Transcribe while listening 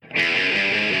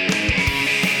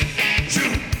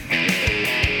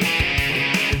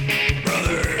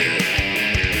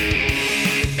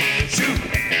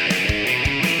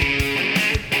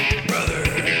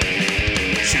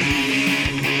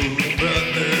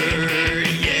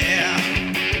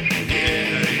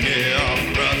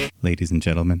Ladies and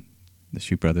gentlemen, the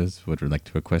Shoot Brothers would like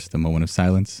to request a moment of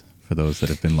silence for those that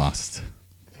have been lost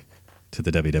to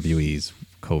the WWE's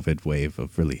COVID wave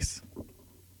of release.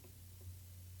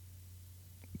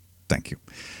 Thank you.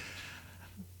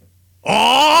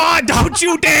 Oh, don't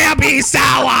you dare be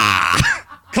sour!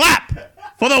 Clap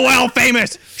for the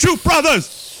well-famous Shoot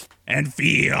Brothers and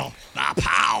feel the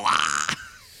power.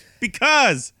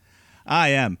 Because I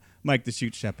am Mike the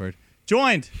Shoot Shepherd,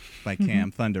 joined by Cam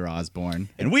Thunder Osborne,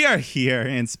 and we are here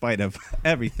in spite of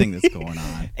everything that's going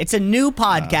on. It's a new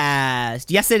podcast.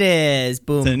 Yes, it is.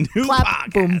 Boom, it's a new clap,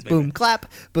 podcast, boom, baby. boom, clap,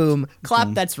 boom, clap.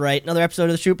 Boom. That's right. Another episode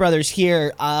of the Shoot Brothers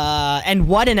here. And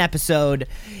what an episode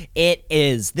it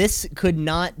is. This could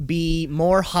not be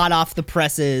more hot off the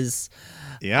presses.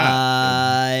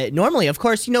 Yeah. Normally, of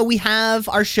course, we have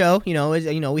our show. We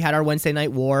had our Wednesday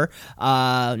Night War.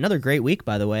 Another great week,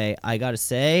 by the way. I gotta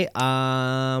say,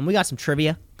 we got some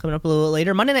trivia coming up a little bit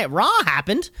later. Monday Night Raw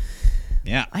happened.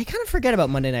 Yeah. I kind of forget about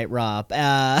Monday Night Raw.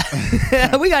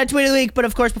 We got a tweet of the week, but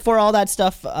of course, before all that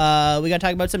stuff, we got to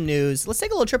talk about some news. Let's take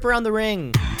a little trip around the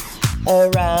ring.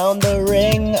 Around the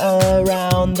ring,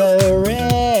 around the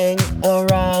ring,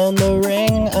 around the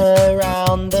ring,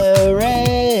 around the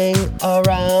ring,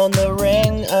 around the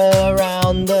ring,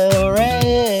 around the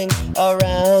ring,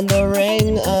 around the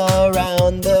ring,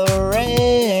 around the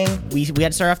ring. We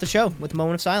had to start off the show with a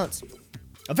moment of silence.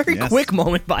 A very quick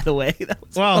moment, by the way. That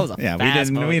was a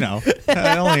fast moment. We know.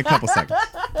 Only a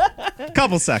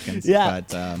couple seconds. Yeah.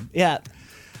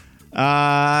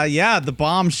 But, the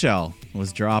bombshell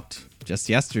was dropped just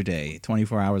yesterday,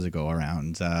 24 hours ago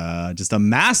around. Just a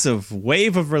massive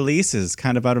wave of releases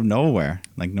kind of out of nowhere.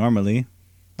 Like normally,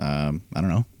 I don't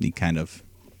know, you kind of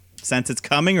sense it's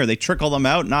coming or they trickle them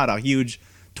out, not a huge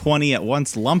 20 at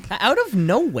once lump. Out of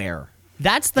nowhere.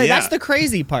 That's the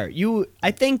crazy part. I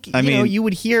think you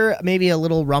would hear maybe a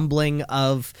little rumbling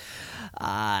of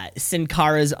Sin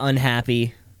Cara's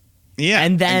unhappy. Yeah,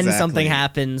 and then exactly. Something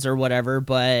happens or whatever,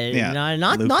 but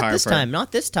not this time.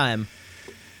 Not this time.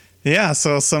 Yeah,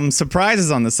 so some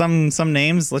surprises on this. Some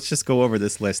names. Let's just go over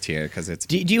this list here because it's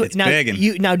big. Do you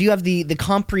have the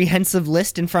comprehensive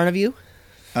list in front of you?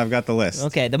 I've got the list.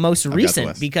 Okay, the most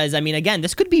recent, because again,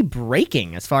 this could be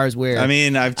breaking as far as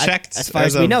I've checked as far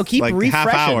as we know. Keep refreshing.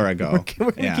 Half hour ago.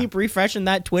 We're gonna keep refreshing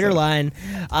that Twitter line,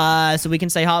 so we can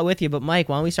stay hot with you. But Mike,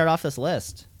 why don't we start off this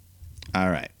list? All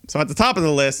right. So at the top of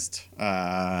the list,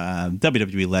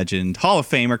 WWE legend, Hall of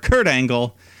Famer Kurt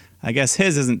Angle. I guess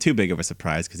his isn't too big of a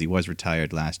surprise because he was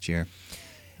retired last year.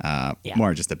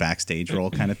 More just a backstage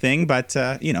role kind of thing, but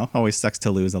always sucks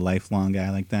to lose a lifelong guy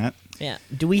like that. Yeah.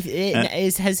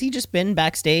 Has he just been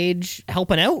backstage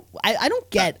helping out? I don't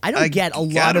get a lot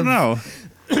of. I don't know.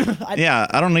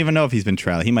 I don't even know if he's been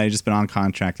trial. He might have just been on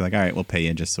contract. Like, all right, we'll pay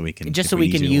you just so we can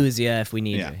use you if we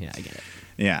need you. Yeah, I get it.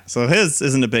 Yeah. So his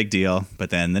isn't a big deal, but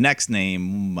then the next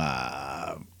name,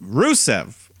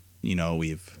 Rusev.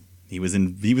 He was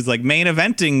like main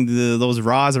eventing those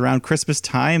Raws around Christmas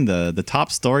time, the top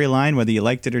storyline, whether you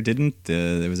liked it or didn't.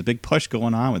 There was a big push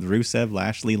going on with Rusev,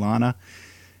 Lashley, Lana,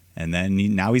 and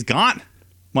then now he's gone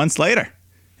months later,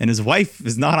 and his wife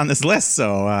is not on this list.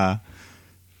 So,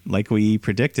 like we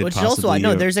predicted, which also I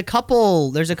know there's a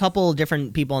couple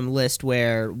different people on the list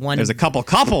where there's a couple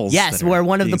couples. Yes, where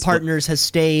one of the partners has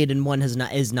stayed and one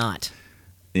is not.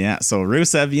 Yeah, so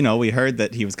Rusev, we heard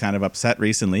that he was kind of upset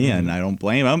recently, and I don't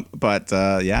blame him. But,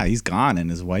 he's gone, and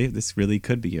his wife, this really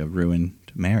could be a ruined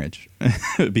marriage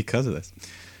because of this.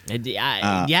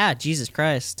 Jesus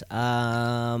Christ.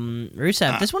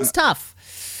 Rusev, this one's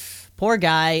tough. Poor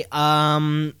guy.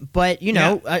 But,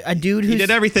 a dude who's... He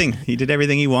did everything. He did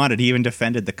everything he wanted. He even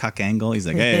defended the cuck angle. He's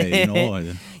like, hey,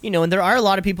 and there are a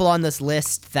lot of people on this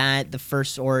list that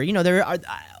there are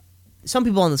some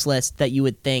people on this list that you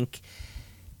would think...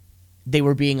 they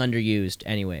were being underused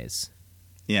anyways.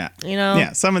 Yeah.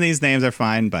 Yeah, some of these names are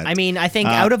fine, but... I think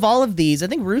out of all of these, I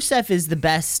think Rusev is the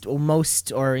best or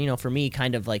most, or, for me,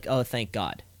 kind of like, oh, thank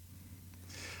God.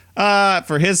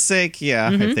 For his sake, yeah.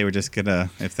 Mm-hmm. If they were just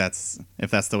gonna... If that's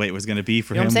the way it was gonna be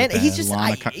for him. What I'm saying? He's just...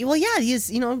 he's,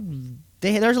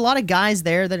 there's a lot of guys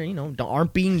there that,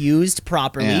 aren't being used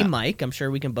properly, yeah. Mike. I'm sure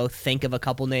we can both think of a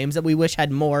couple names that we wish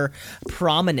had more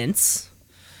prominence.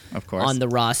 Of course. On the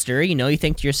roster, you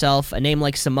think to yourself, a name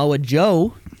like Samoa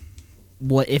Joe.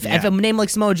 If a name like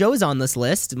Samoa Joe is on this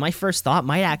list, my first thought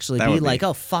might actually be like,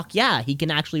 oh fuck yeah, he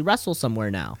can actually wrestle somewhere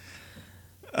now.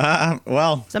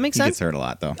 Well, does that make sense? He gets hurt a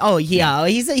lot though. Oh yeah,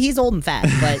 he's old and fat,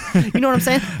 but you know what I'm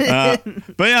saying.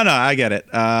 But I get it.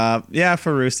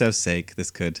 For Rusev's sake,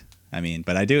 this could.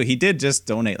 But he did just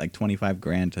donate like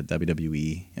 $25,000 to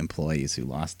WWE employees who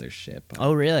lost their ship.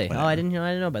 Oh really? Whatever. Oh, I didn't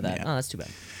know about that. Yeah. Oh, that's too bad.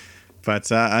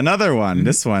 But another one,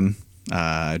 this one,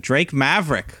 Drake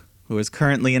Maverick, who is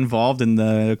currently involved in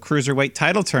the Cruiserweight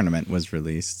title tournament, was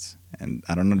released. And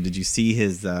I don't know, did you see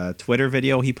his Twitter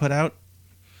video he put out?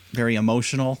 Very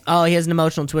emotional. Oh, he has an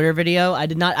emotional Twitter video. I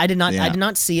did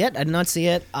not see it. It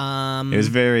was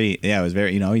very,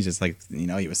 he's just like,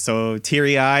 he was so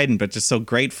teary-eyed but just so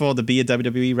grateful to be a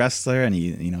WWE wrestler, and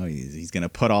he's going to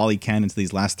put all he can into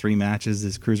these last 3 matches,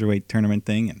 this Cruiserweight tournament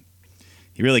thing, and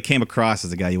he really came across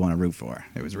as a guy you want to root for.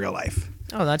 It was real life.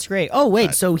 Oh, that's great. Oh,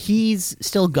 wait, so he's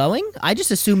still going? I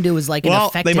just assumed it was like an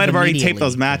effective they might have already taped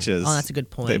those matches. Oh, that's a good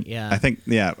point, I think,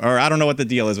 or I don't know what the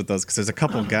deal is with those, because there's a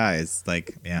couple guys,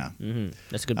 Mm-hmm.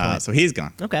 That's a good point. So he's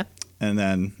gone. Okay. And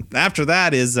then after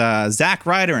that is Zack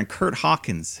Ryder and Kurt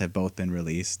Hawkins have both been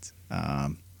released.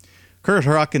 Kurt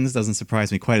Hawkins doesn't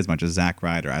surprise me quite as much as Zack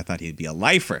Ryder. I thought he'd be a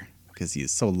lifer, because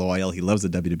he's so loyal. He loves the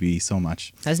WWE so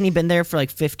much. Hasn't he been there for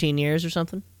like 15 years or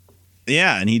something?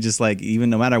 Yeah, and he just even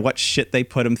no matter what shit they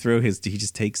put him through, he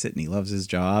just takes it, and he loves his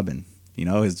job. And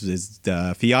his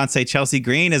fiance Chelsea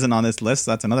Green isn't on this list.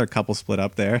 So that's another couple split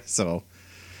up there. So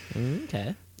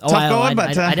okay,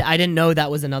 I didn't know that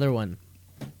was another one.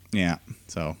 Yeah,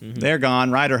 so they're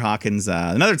gone. Ryder Hawkins,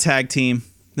 another tag team.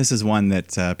 This is one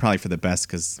that probably for the best,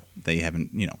 because they haven't,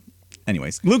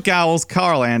 Anyways, Luke Gallows,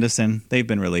 Carl Anderson, they've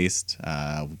been released.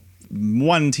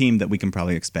 One team that we can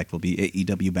probably expect will be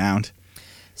AEW bound.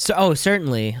 So,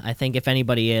 certainly. I think if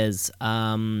anybody is.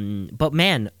 But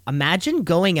man, imagine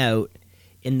going out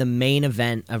in the main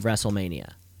event of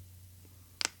WrestleMania.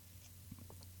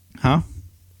 Huh?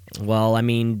 Well, I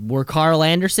mean, were Carl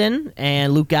Anderson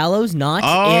and Luke Gallows not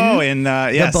in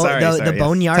the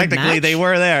Boneyard match? Technically, they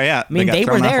were there, yeah. I mean, they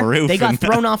were there. They got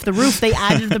thrown off the roof. They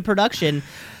added to the production.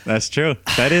 That's true.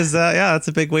 That is, that's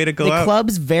a big way to go out. The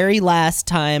club's very last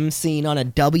time seen on a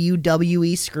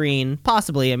WWE screen,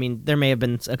 possibly. I mean, there may have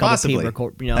been a couple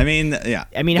pre-record. I mean, yeah.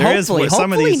 I mean,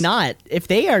 hopefully not. If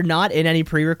they are not in any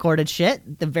pre-recorded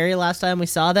shit, the very last time we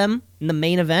saw them in the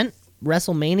main event,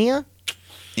 WrestleMania.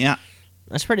 Yeah.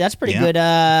 That's pretty good.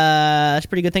 That's a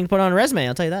pretty good thing to put on a resume.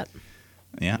 I'll tell you that.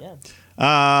 Yeah.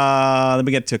 Let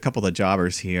me get to a couple of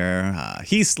jobbers here.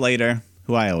 Heath Slater,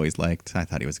 who I always liked. I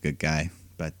thought he was a good guy.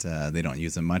 But they don't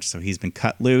use him much, so he's been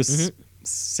cut loose. Mm-hmm.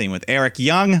 Same with Eric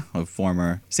Young, of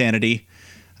former Sanity.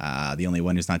 The only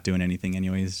one who's not doing anything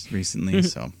anyways recently.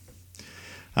 So,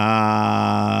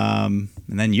 and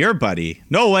then your buddy,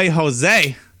 No Way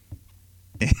Jose.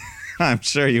 I'm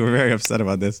sure you were very upset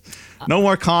about this. No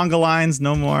more conga lines,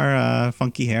 no more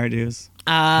funky hairdos.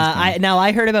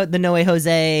 I heard about the No Way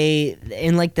Jose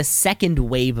in like the second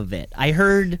wave of it. I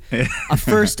heard a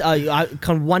first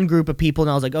one group of people, and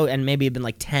I was like, oh, and maybe it'd been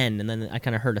like 10, and then I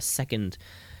kind of heard a second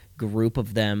group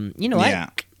of them. You know what? Yeah.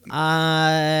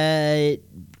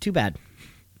 Too bad.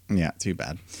 Yeah, too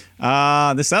bad.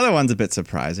 This other one's a bit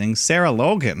surprising. Sarah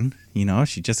Logan,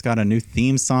 she just got a new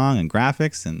theme song and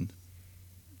graphics, and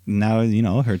now,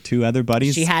 her 2 other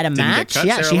buddies. She had a match?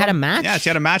 Yeah, she had a match. Yeah, she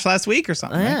had a match last week or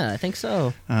something. Yeah, right? I think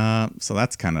so. So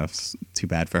that's kind of too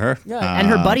bad for her. Yeah, and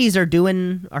her buddies are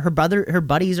doing, her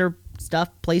buddies are stuff,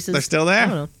 places. They're still there. I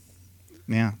don't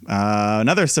know. Yeah.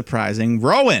 Another surprising,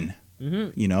 Rowan.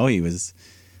 Mm-hmm. He was,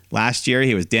 last year,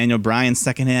 he was Daniel Bryan's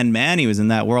second-hand man. He was in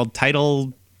that world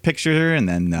title picture, and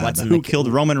then Who Killed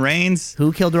Roman Reigns?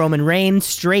 Who Killed Roman Reigns?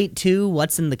 Straight to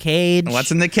What's in the Cage? What's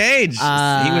in the Cage?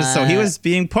 He was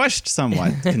being pushed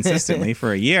somewhat consistently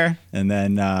for a year, and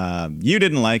then you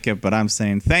didn't like it, but I'm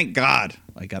saying thank God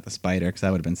I got the spider, because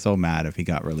I would have been so mad if he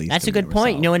got released. That's a good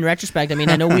point. In retrospect, I mean,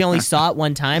 I know we only saw it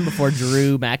one time before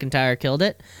Drew McIntyre killed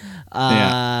it,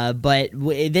 but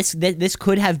this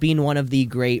could have been one of the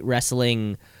great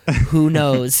wrestling. Who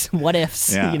knows? What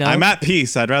ifs? Yeah. I'm at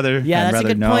peace. I'd rather. Yeah, that's a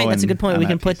good point. That's a good point. We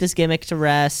can put peace. this gimmick to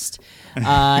rest,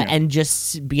 and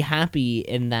just be happy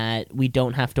in that we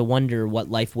don't have to wonder what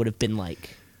life would have been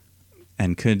like.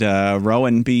 And could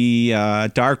Rowan be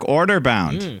Dark Order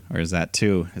bound, or is that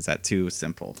too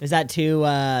simple? Is that too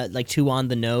too on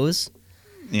the nose?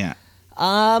 Yeah.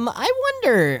 I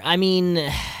wonder. I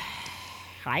mean,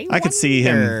 I could see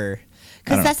him.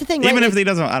 Because that's the thing, right? Even if he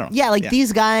doesn't, I don't know. Yeah,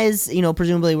 these guys,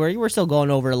 presumably we're still going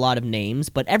over a lot of names,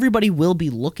 but everybody will be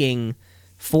looking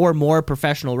for more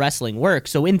professional wrestling work.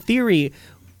 So in theory,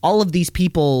 all of these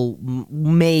people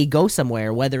may go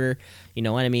somewhere, whether,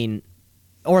 what I mean,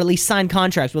 or at least sign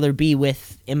contracts, whether it be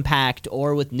with Impact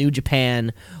or with New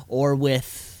Japan or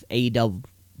with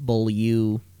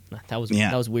AEW. That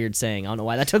was weird saying. I don't know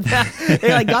why that took that.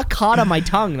 It got caught on my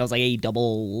tongue, and I was like,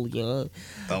 W.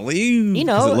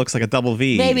 Because it looks like a double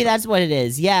V. Maybe that's what it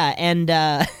is. Yeah, and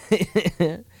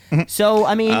so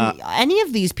I mean, any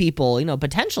of these people,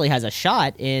 potentially has a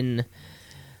shot in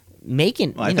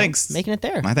making it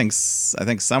there. I think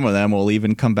some of them will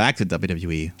even come back to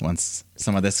WWE once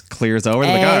some of this clears over.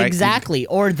 Like, all right, exactly,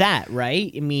 or that,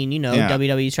 right? I mean,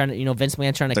 WWE's trying to, Vince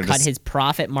McMahon's trying to cut his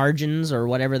profit margins or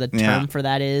whatever the term for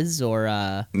that is, or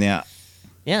yeah.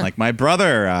 Like my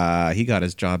brother, he got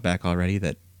his job back already.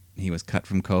 That he was cut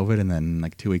from COVID, and then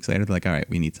like 2 weeks later, they're like, all right,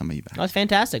 we need somebody back. Oh, that's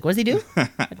fantastic. What does he do?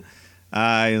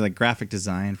 Like graphic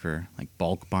design for like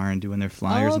Bulk Barn doing their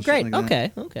flyers. Oh, and great. Shit like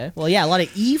that. Okay. Well, yeah, a lot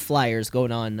of e-flyers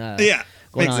going on. Yeah,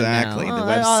 going exactly. On now.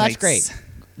 The websites. Oh, that's great.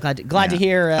 Glad to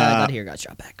hear. Glad to hear got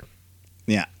shot back.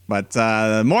 Yeah, but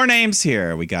more names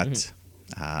here. We got.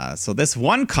 So this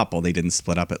one couple, they didn't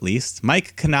split up at least.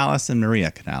 Mike Canales and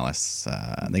Maria Canales.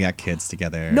 They got kids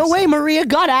together. No way, Maria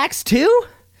got axed too?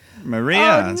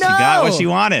 Maria, she got what she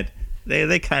wanted.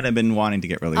 They kind of been wanting to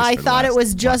get released. I thought it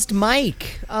was just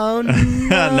Mike. Oh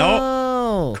no.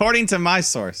 No. According to my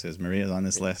sources, Maria's on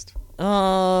this list.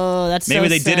 Oh, that's maybe so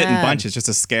they sad. did it in bunches just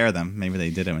to scare them. Maybe they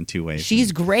did it in 2 ways.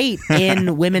 She's great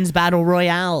in women's battle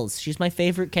royales. She's my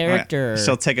favorite character.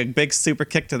 She'll take a big super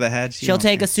kick to the head. She'll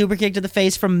take a super kick to the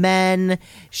face from men.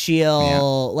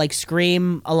 She'll like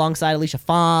scream alongside Alicia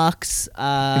Fox.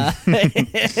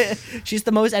 She's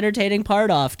the most entertaining part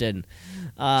often.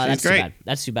 That's great. Too bad.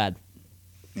 That's too bad.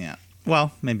 Yeah.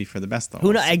 Well, maybe for the best though.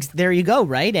 Who knows? There you go.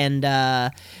 Right, and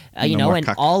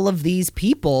all of these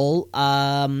people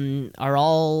are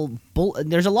all.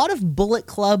 There's a lot of Bullet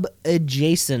Club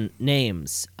adjacent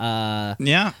names.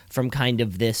 From kind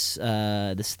of this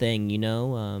thing,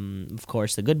 Of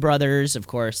course, the Good Brothers. Of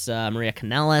course, Maria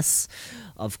Kanellis.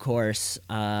 Of course.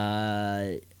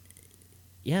 Yeah,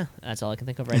 that's all I can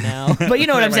think of right now. But you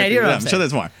know what I'm saying. I'm sure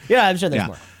there's more. Yeah, I'm sure there's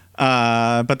more.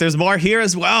 But there's more here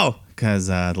as well because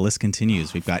the list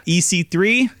continues. We've got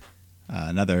EC3,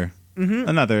 another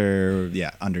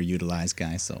underutilized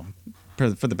guy. So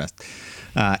for the best.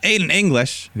 Aiden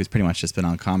English, who's pretty much just been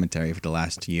on commentary for the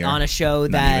last year on a show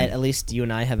that at least you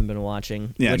and I haven't been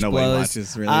watching. Yeah, which nobody blows.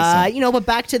 watches really. But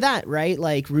back to that, right?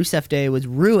 Like Rusev Day was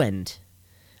ruined.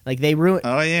 Like they ruined.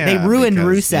 Oh yeah, they ruined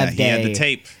Rusev Day. He had the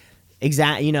tape.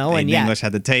 Exactly, Aiden English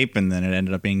had the tape, and then it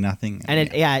ended up being nothing. And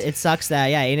it sucks that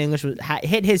Aiden English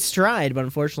hit his stride, but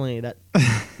unfortunately that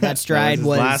stride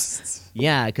was last.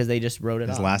 Yeah, because they just wrote it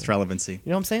off. His last relevancy. You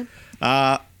know what I'm saying?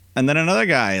 And then another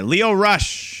guy, Leo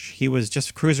Rush. He was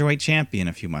just cruiserweight champion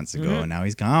a few months ago, and now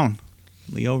he's gone.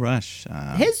 Leo Rush.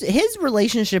 His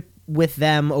relationship with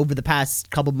them over the past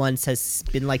couple months has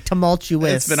been like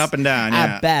tumultuous. It's been up and down,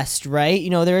 at best, right?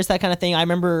 There is that kind of thing. I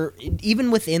remember even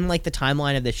within like the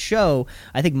timeline of this show,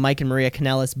 I think Mike and Maria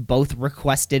Kanellis both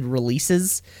requested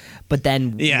releases, but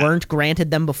then weren't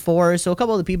granted them before. So a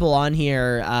couple of the people on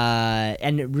here,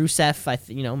 and Rusev, I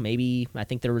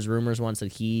think there was rumors once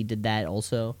that he did that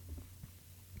also.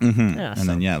 Mm-hmm. Yeah, and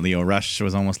then Leo Rush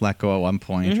was almost let go at one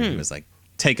point. Or he was like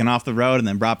taken off the road and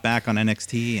then brought back on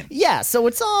NXT. So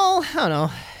it's all, I don't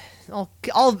know,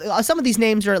 all some of these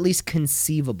names are at least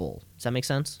conceivable. Does that make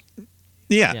sense?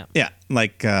 Yeah.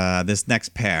 Like this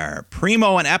next pair,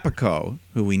 Primo and Epico,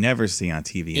 who we never see on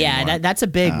TV anymore. Yeah, that's a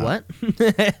big what?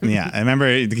 Yeah, I remember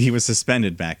he was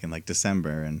suspended back in like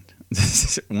December, and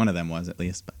one of them was at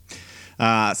least. But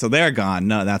so they're gone.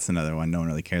 No, that's another one no one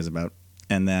really cares about.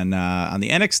 And then on the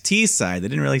NXT side, they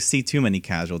didn't really see too many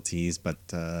casualties, but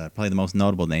probably the most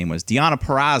notable name was Deonna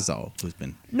Purrazzo, who's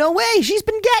been... No way! She's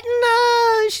been getting...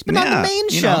 on the main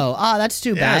show. Oh, that's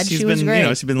too bad. She was great.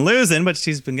 She's been losing, but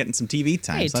she's been getting some TV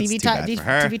time. Hey, so TV time for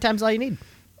her. TV time's all you need.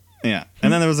 Yeah.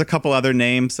 And then there was a couple other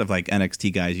names of like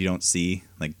NXT guys you don't see,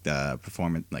 like the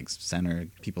performance, like center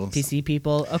people. PC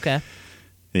people. Okay.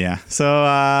 Yeah. So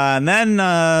and then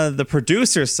the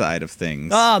producer side of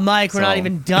things. Oh, Mike, we're not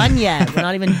even done yet. We're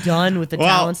not even done with the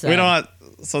talent side. We don't.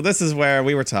 So this is where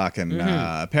we were talking.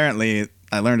 Apparently,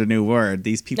 I learned a new word.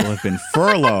 These people have been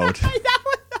furloughed.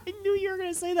 I knew you were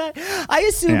going to say that. I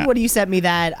assumed when you sent me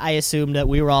that, I assumed that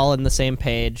we were all on the same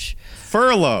page.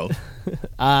 Furlough.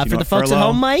 For the folks at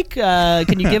home, Mike,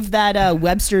 can you give that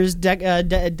Webster's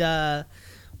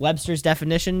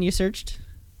definition you searced?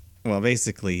 Well,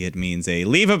 basically, it means a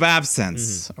leave of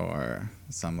absence or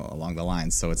some along the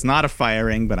lines. So it's not a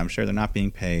firing, but I'm sure they're not being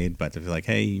paid. But if you're like,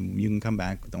 hey, you can come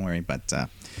back, don't worry. But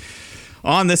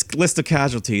on this list of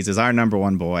casualties is our number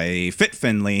one boy, Fit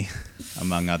Finlay,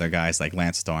 among other guys like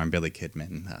Lance Storm, Billy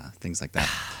Kidman, things like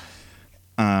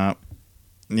that.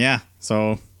 Yeah,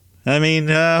 so... I mean,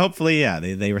 hopefully,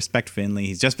 they respect Finlay.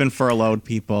 He's just been furloughed,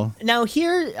 people. Now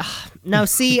we're all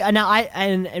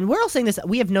saying this.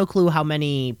 We have no clue how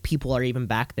many people are even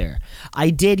back there. I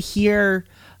did hear,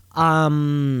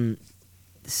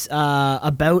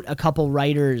 about a couple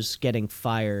writers getting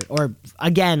fired, or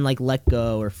again, like let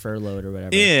go or furloughed or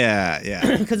whatever.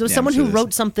 Yeah. Because it was someone who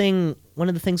wrote something. One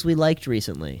of the things we liked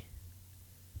recently.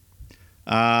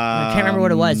 I can't remember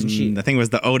what it was. And I think it was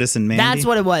the Otis and Mandy. That's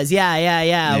what it was.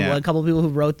 Yeah. Well, a couple of people who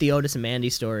wrote the Otis and Mandy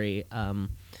story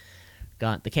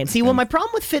got the can. See, well, my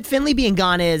problem with Fit Finley being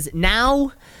gone is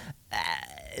now,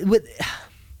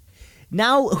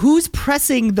 now who's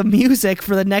pressing the music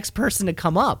for the next person to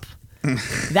come up?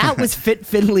 That was Fit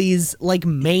Finley's like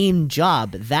main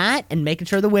job. That and making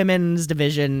sure the women's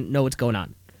division know what's going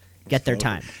on, get their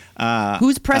time.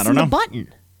 Who's pressing the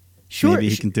button? Sure, maybe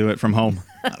he can do it from home.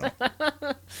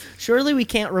 Surely we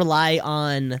can't rely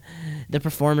on the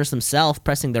performers themselves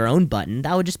pressing their own button.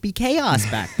 That would just be chaos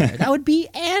back there. That would be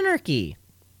anarchy.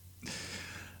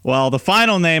 Well, the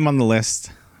final name on the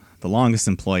list, the longest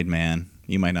employed man,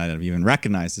 you might not have even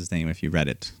recognized his name if you read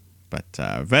it, but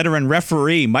veteran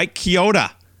referee Mike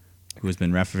Chioda, who has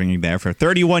been refereeing there for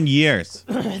 31 years.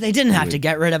 They didn't have to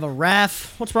get rid of a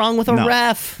ref. What's wrong with a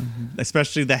ref?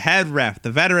 Especially the head ref, the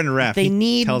veteran ref. They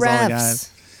need tells refs. All the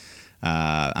guys.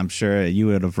 I'm sure you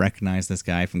would have recognized this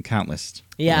guy from countless.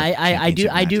 Yeah, I do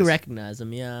matches. recognize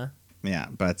him. Yeah. Yeah,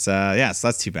 but so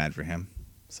that's too bad for him.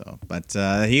 So, but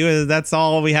that's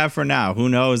all we have for now. Who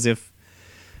knows if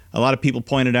a lot of people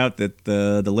pointed out that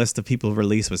the list of people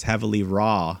released was heavily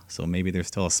Raw, so maybe there's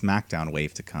still a SmackDown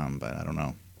wave to come, but I don't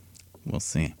know. We'll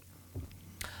see.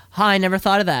 I never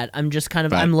thought of that. I'm just kind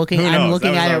of I'm looking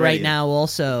at it right now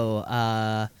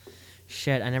also.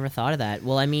 Shit, I never thought of that.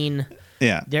 Well, I mean,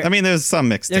 yeah. There's some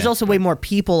mixed. There's also way more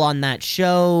people on that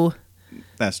show.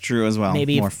 That's true as well.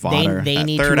 Maybe more fodder. They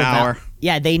need third hour.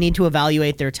 Yeah, they need to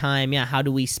evaluate their time. Yeah, how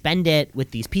do we spend it with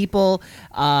these people?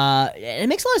 It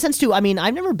makes a lot of sense too. I mean,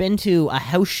 I've never been to a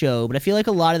house show, but I feel like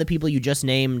a lot of the people you just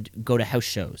named go to house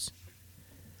shows.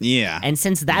 Yeah. And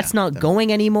since that's not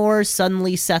going anymore,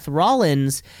 suddenly Seth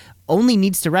Rollins only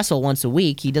needs to wrestle once a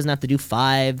week. He doesn't have to do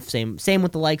 5. Same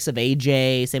with the likes of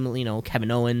AJ, same with, Kevin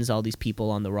Owens, all these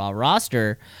people on the Raw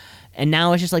roster. And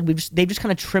now it's just like they've just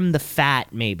kind of trimmed the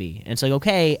fat maybe. And it's like,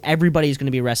 okay, everybody's going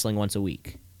to be wrestling once a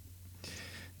week.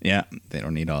 Yeah, they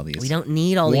don't need all these. We don't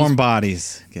need all warm these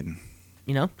bodies getting.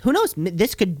 Who knows?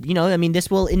 This could,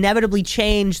 this will inevitably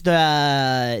change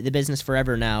the business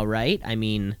forever now, right? I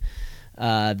mean,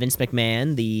 Vince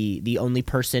McMahon, the only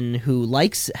person who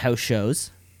likes house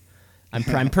shows.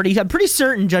 I'm pretty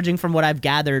certain, judging from what I've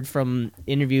gathered from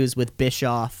interviews with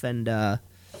Bischoff and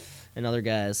other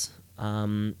guys.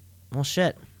 Well,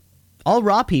 shit. All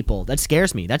Raw people. That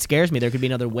scares me. There could be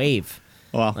another wave.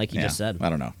 Well, like you just said. I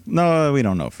don't know. No, we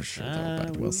don't know for sure, though,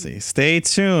 but we'll see. Stay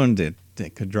tuned. It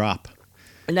could drop.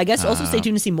 And I guess also stay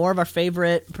tuned to see more of our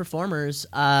favorite performers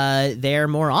there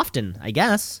more often, I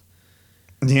guess.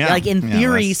 Yeah. Like, in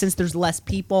theory, since there's less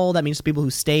people, that means people who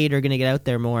stayed are going to get out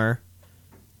there more.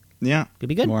 Yeah. Could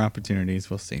be good. More opportunities.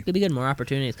 We'll see. Could be good. More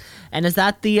opportunities. And is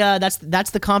that that's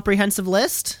the comprehensive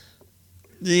list?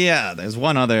 Yeah. There's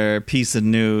one other piece of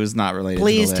news not related to the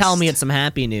Please list. tell me it's some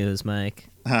happy news, Mike.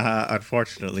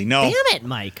 Unfortunately, no. Damn it,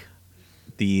 Mike.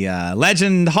 The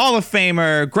legend, Hall of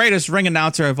Famer, greatest ring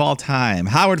announcer of all time,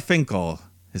 Howard Finkel,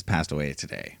 has passed away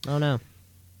today. Oh, no.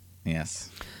 Yes.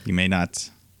 You may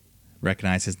not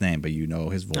recognize his name, but you know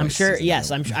his voice. I'm sure, yes.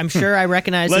 I'm sure I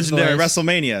recognize his voice. Legendary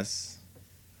WrestleManias.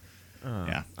 Oh,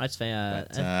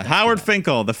 yeah. Howard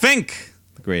Finkel, the Fink,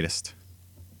 the greatest.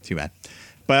 Too bad.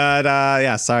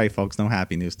 But, sorry, folks. No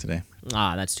happy news today.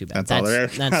 Ah, that's too bad. That's all there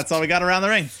is. That's all we got around the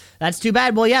ring. That's too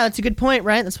bad. Well, yeah, that's a good point,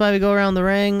 right? That's why we go around the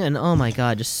ring. And, oh, my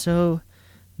God, just so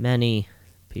many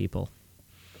people.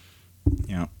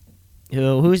 Yeah.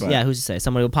 Who's to say?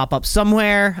 Somebody will pop up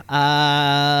somewhere.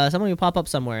 Somebody will pop up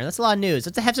somewhere. That's a lot of news.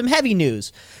 Let's have some heavy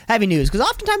news. Heavy news. Because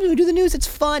oftentimes when we do the news, it's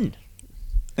fun.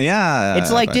 Yeah.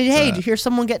 It's like, did you hear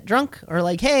someone get drunk? Or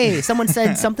like, hey, someone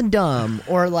said something dumb.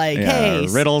 Or like, hey.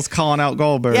 Riddle's calling out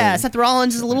Goldberg. Yeah, Seth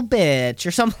Rollins is a little bitch.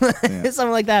 Or something, something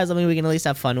like that. Something we can at least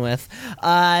have fun with.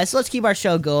 So let's keep our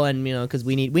show going, because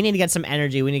we need to get some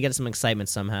energy. We need to get some excitement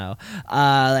somehow.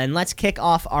 And let's kick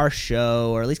off our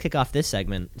show, or at least kick off this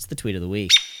segment. It's the tweet of the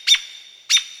week.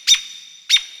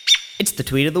 It's the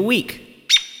tweet of the week.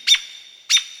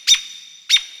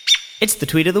 It's the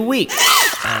tweet of the week.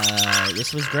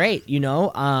 This was great,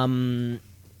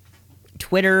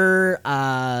 Twitter,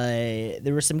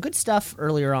 there was some good stuff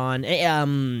earlier on.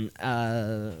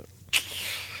 Ronda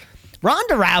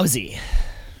Rousey.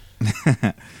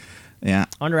 Yeah.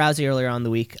 Ronda Rousey earlier on in the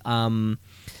week. I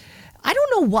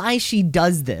don't know why she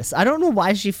does this. I don't know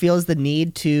why she feels the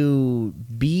need to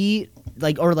be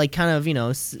kind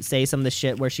of, say some of the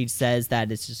shit where she says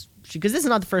that it's just because this is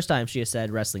not the first time she has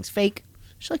said wrestling's fake.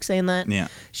 She likes saying that. Yeah.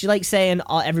 She likes saying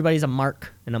everybody's a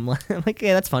mark, and I'm like,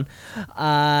 yeah, that's fun.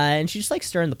 And she just likes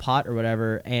stirring the pot or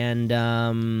whatever. And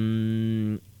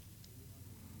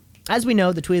as we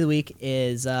know, the tweet of the week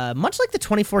is much like the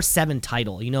 24/7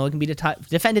 title. You know, it can be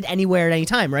defended anywhere at any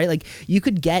time, right? Like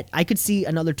I could see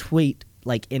another tweet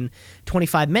like in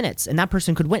 25 minutes, and that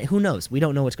person could win. Who knows? We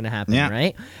don't know what's going to happen,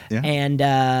 right?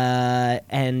 Yeah.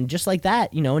 And just like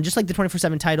that, you know, and just like the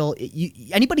 24/7 title,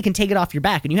 anybody can take it off your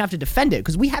back, and you have to defend it,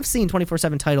 because we have seen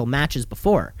 24/7 title matches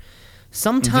before.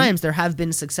 Sometimes there have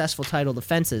been successful title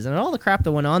defenses, and all the crap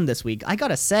that went on this week, I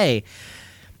gotta say,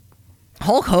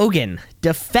 Hulk Hogan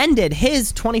defended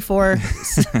his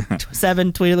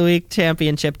 24/7 Tweet of the Week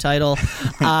championship title.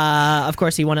 Of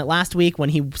course, he won it last week when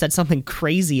he said something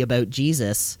crazy about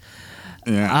Jesus.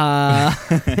 Yeah.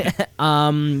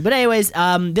 But anyways,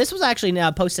 this was actually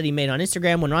a post that he made on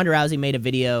Instagram when Ronda Rousey made a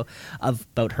video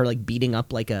about her like beating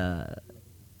up like a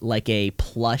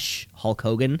plush Hulk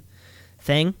Hogan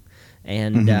thing.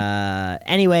 And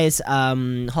anyways,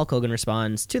 Hulk Hogan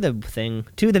responds to the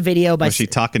video by... Was she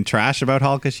talking trash about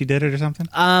Hulk as she did it or something?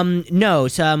 No,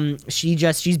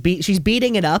 she's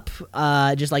beating it up,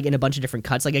 just like in a bunch of different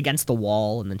cuts, like against the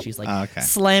wall, and then she's like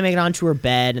slamming it onto her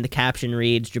bed, and the caption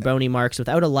reads, "Jabroni marks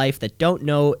without a life that don't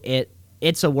know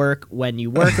it's a work when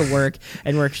you work a work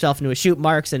and work yourself into a shoot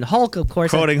marks." And Hulk, of course,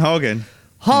 quoting Hogan.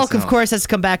 Hulk, of course, has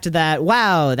come back to that.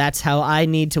 "Wow, that's how I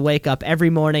need to wake up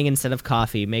every morning instead of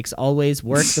coffee. Marks always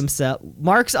work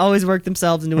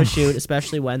themselves into a shoot,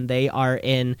 especially when they are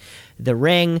in the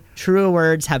ring. Truer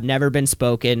words have never been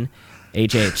spoken.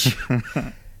 HH."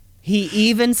 He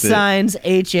even signs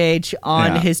HH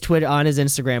on his Twitter, on his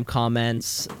Instagram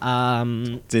comments.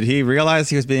 Did he realize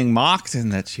he was being mocked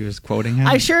and that she was quoting him?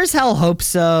 I sure as hell hope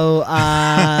so.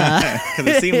 Because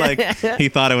it seemed like he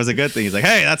thought it was a good thing. He's like,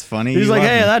 "Hey, that's funny." He's like,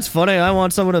 "Hey, that's funny. I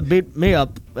want someone to beat me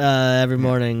up every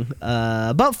morning."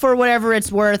 But for whatever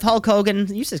it's worth, Hulk Hogan,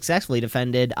 you successfully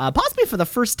defended, possibly for the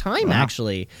first time,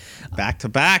 actually. Back to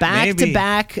back Tweet of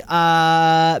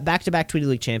the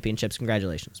League championships.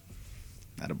 Congratulations.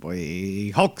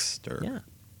 Attaboy Hulkster. Yeah.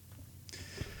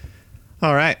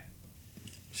 All right.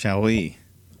 Shall we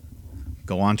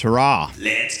go on to Raw?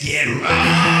 Let's get raw.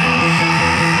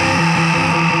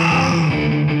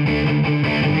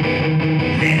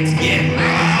 Let's get raw.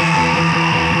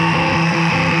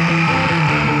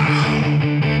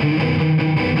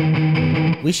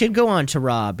 We should go on to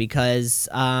Raw because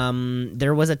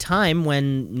there was a time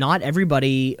when not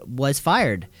everybody was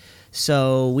fired.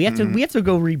 So we have to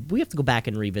go back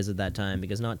and revisit that time,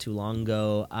 because not too long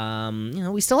ago,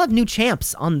 we still have new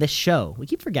champs on this show. We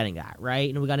keep forgetting that, right?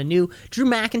 And we got a new Drew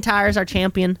McIntyre is our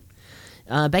champion.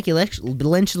 Becky Lynch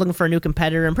is looking for a new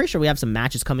competitor. I'm pretty sure we have some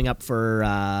matches coming up for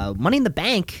Money in the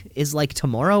Bank is like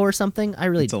tomorrow or something.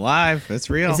 It's alive. It's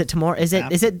real. Is it tomorrow? Is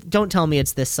it? Don't tell me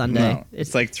it's this Sunday. No,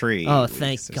 it's like 3. Oh,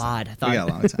 thank God! I thought we got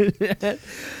a long time.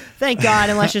 Thank God.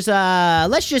 And let's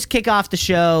just kick off the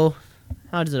show.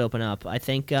 How does it open up? I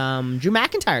think Drew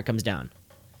McIntyre comes down.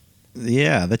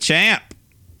 Yeah, the champ.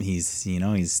 He's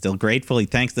still grateful. He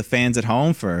thanks the fans at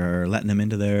home for letting him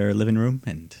into their living room,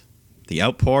 and the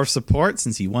outpour of support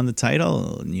since he won the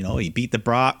title. He beat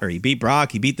Brock, he beat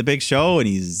the Big Show, and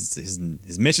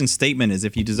his mission statement is,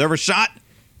 if you deserve a shot,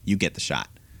 you get the shot.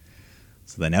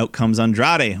 So then out comes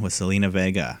Andrade with Selena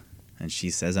Vega, and she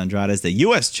says Andrade is the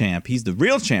U.S. champ. He's the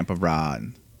real champ of Raw.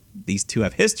 And these two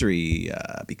have history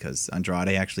because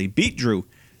Andrade actually beat Drew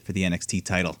for the NXT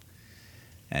title.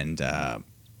 And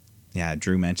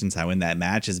Drew mentions how in that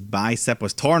match his bicep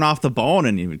was torn off the bone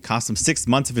and it would cost him 6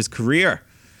 months of his career.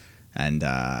 And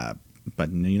but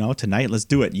tonight, let's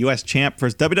do it. U.S. champ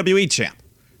versus WWE champ.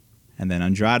 And then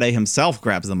Andrade himself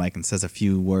grabs the mic and says a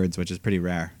few words, which is pretty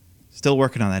rare. Still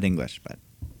working on that English, but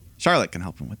Charlotte can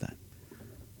help him with that.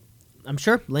 I'm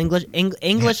sure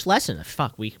English lesson.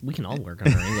 Fuck, we can all work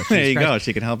on our English. There you go.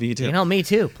 She can help you too. You can help me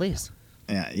too, please.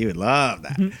 Yeah, you would love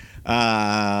that.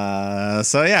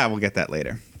 We'll get that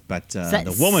later. But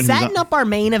the woman setting up our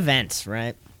main event,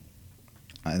 right?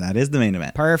 That is the main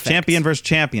event. Perfect. Champion versus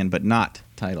champion, but not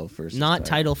title versus not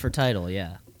title for title.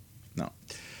 Yeah. No.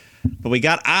 But we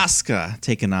got Asuka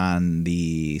taking on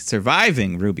the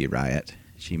surviving Ruby Riott.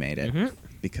 She made it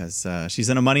because she's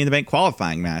in a Money in the Bank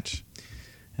qualifying match.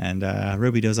 And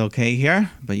Ruby does okay here,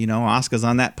 but Asuka's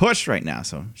on that push right now,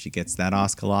 so she gets that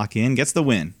Asuka lock in, gets the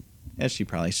win, as she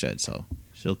probably should. So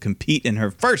she'll compete in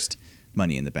her first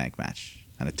Money in the Bank match,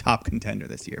 and a top contender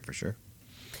this year for sure.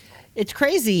 It's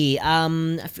crazy.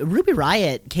 Ruby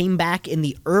Riott came back in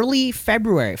the early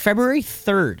February. February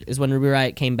 3rd is when Ruby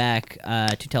Riott came back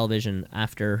to television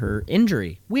after her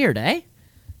injury. Weird, eh?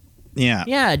 Yeah.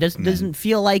 Yeah, it doesn't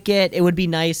feel like it. It would be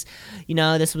nice.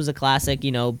 This was a classic,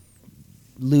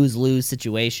 lose-lose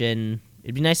situation.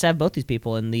 It'd be nice to have both these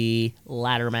people in the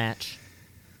ladder match.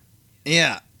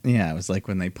 Yeah. Yeah, it was like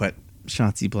when they put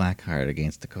Shotzi Blackheart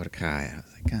against Dakota Kai. I was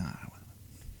like, God,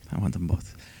 I want them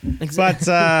both.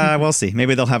 But we'll see.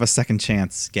 Maybe they'll have a second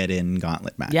chance get in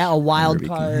gauntlet match. Yeah, a wild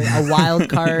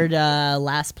card,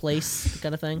 last place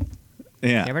kind of thing.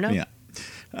 Yeah, you never know. Yeah.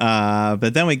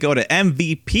 But then we go to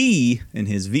MVP in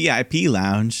his VIP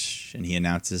lounge, and he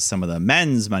announces some of the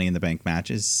men's Money in the Bank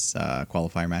matches,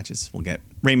 qualifier matches. We'll get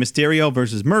Rey Mysterio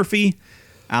versus Murphy,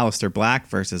 Aleister Black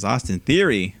versus Austin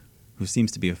Theory, who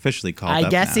seems to be officially called up. I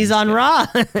guess now. he's on Raw.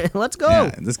 Let's go.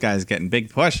 Yeah, this guy's getting big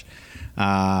push.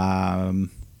 Zelina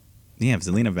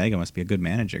Vega must be a good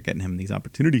manager, getting him these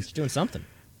opportunities. He's doing something.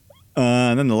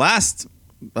 And then the last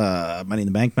Money in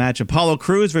the Bank match, Apollo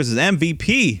Crews versus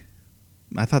MVP.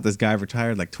 I thought this guy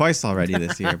retired like twice already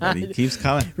this year, but he keeps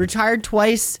coming. Retired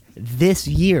twice this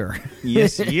year.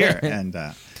 Yes, year. And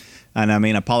I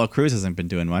mean, Apollo Crews hasn't been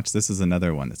doing much. This is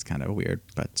another one that's kind of weird,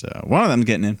 but one of them's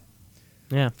getting in.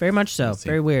 Yeah, very much so.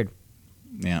 Very weird.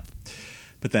 Yeah.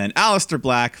 But then Aleister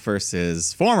Black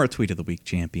versus former Tweet of the Week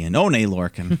champion Oney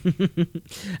Lorcan.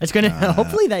 It's gonna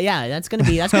hopefully that's gonna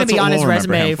be on his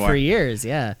resume for years.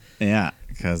 Yeah. Yeah,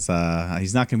 because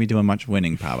he's not gonna be doing much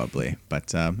winning probably,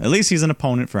 but at least he's an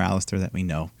opponent for Aleister that we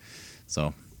know.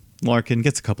 So Lorcan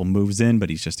gets a couple moves in,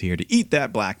 but he's just here to eat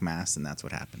that black mass, and that's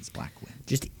what happens. Black win.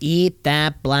 Just eat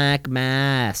that black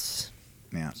mass.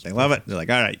 Yeah, they love it. They're like,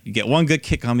 all right, you get one good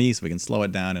kick on me, so we can slow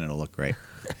it down, and it'll look great.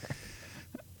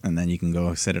 And then you can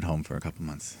go sit at home for a couple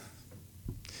months.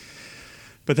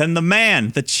 But then the man,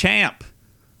 the champ,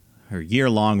 her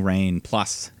year-long reign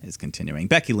plus is continuing.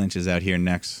 Becky Lynch is out here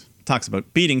next. Talks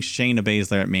about beating Shayna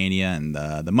Baszler at Mania and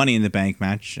the Money in the Bank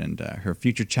match. And her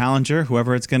future challenger,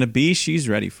 whoever it's going to be, she's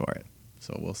ready for it.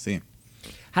 So we'll see.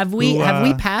 Have we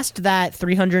passed that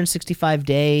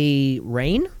 365-day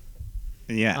reign?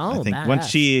 Yeah, I think once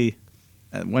she...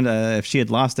 if she had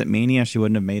lost at Mania, she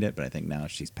wouldn't have made it, but I think now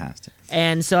she's past it.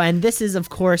 And this is, of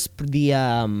course, the...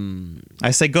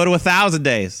 I say go to 1,000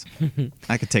 days.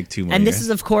 I could take 2 more And years. this is,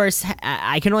 of course,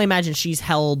 I can only imagine she's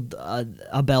held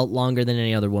a belt longer than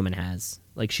any other woman has.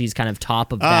 Like, she's kind of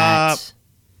top of that.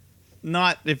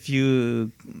 Not if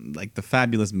you... Like, the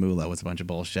Fabulous Moolah was a bunch of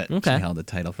bullshit. Okay. She held the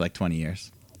title for like 20 years.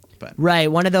 But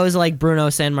right, one of those like Bruno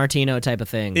Sammartino type of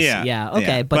things. Yeah.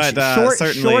 Okay, Yeah. but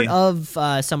short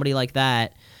of somebody like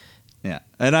that. Yeah,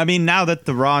 and I mean, now that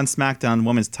the Raw and SmackDown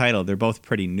women's title, they're both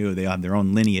pretty new. They have their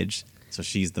own lineage, so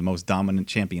she's the most dominant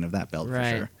champion of that belt for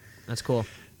sure. That's cool.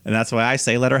 And that's why I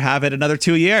say let her have it another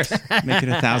 2 years. Make it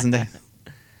 1,000 days.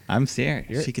 I'm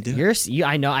serious. She could do it.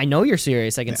 I know you're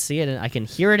serious. I can see it. And I can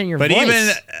hear it in your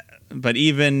voice. But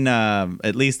even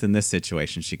at least in this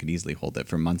situation, she could easily hold it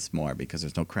for months more because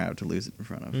there's no crowd to lose it in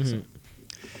front of. Mm-hmm. So.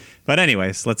 But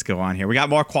anyways, let's go on here. We got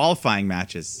more qualifying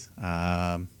matches.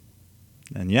 And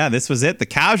yeah, this was it. The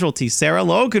casualty, Sarah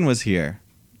Logan, was here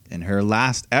in her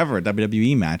last ever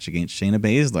WWE match against Shayna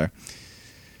Baszler.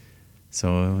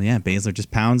 So yeah, Baszler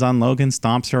just pounds on Logan,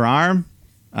 stomps her arm.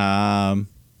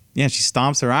 She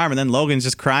stomps her arm, and then Logan's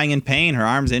just crying in pain. Her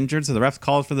arm's injured, so the ref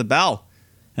called for the bell.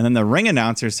 And then the ring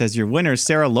announcer says, your winner is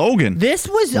Sarah Logan. This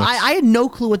was... I had no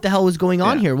clue what the hell was going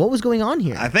on here. What was going on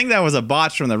here? I think that was a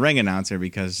botch from the ring announcer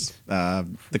because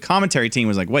the commentary team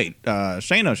was like, wait,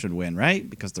 Shayna should win, right?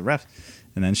 Because the ref...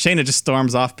 And then Shayna just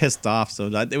storms off, pissed off. So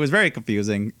it was very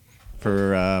confusing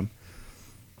for...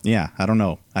 I don't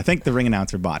know. I think the ring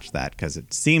announcer botched that because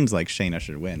it seems like Shayna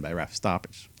should win by ref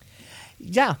stoppage.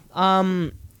 Yeah.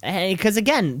 Because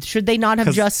again, should they not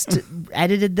have just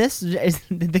edited this?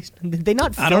 Did they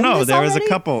not film I don't know. this There was already? a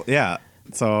couple. Yeah.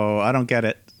 So I don't get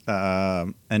it.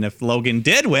 And if Logan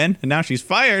did win and now she's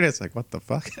fired, it's like, what the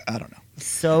fuck? I don't know.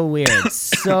 So weird.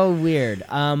 So weird.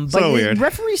 But so weird.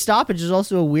 Referee stoppage is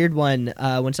also a weird one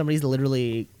when somebody's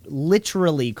literally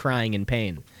crying in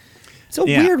pain. It's a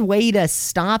weird way to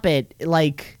stop it.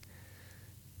 Like...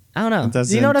 I don't know.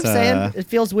 Do you know what I'm saying? It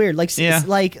feels weird. Like Shayna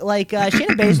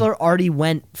Baszler already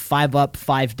went 5 up,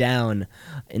 5 down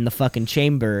in the fucking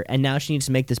chamber, and now she needs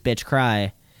to make this bitch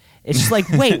cry. It's just like,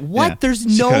 wait, what? Yeah. There's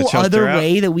She no could've choked other her out.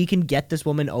 way that we can get this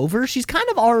woman over? She's kind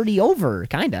of already over,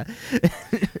 kind of.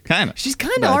 Kind of. She's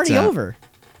kind of already over.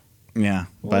 Yeah,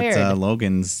 but Weird.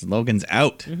 Logan's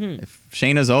out. Mm-hmm. If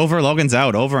Shayna's over, Logan's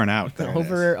out. Over and out. There it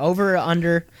is. Over,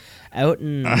 under, out,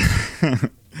 and...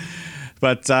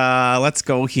 But let's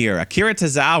go here. Akira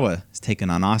Tozawa is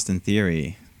taking on Austin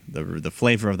Theory, the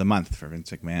flavor of the month for Vince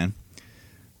McMahon.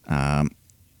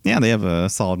 They have a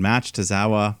solid match.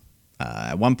 Tozawa,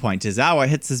 at one point, Tozawa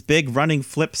hits his big running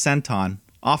flip senton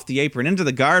off the apron into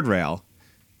the guardrail.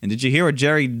 And did you hear what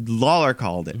Jerry Lawler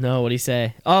called it? No, what did he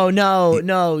say? Oh, no.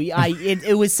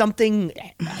 It was something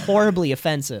horribly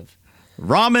offensive.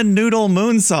 Ramen noodle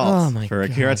moonsault for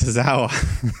God. Akira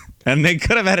Tozawa. And they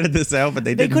could have edited this out, but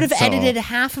they didn't. They could have edited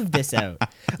half of this out.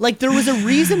 Like, there was a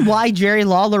reason why Jerry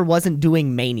Lawler wasn't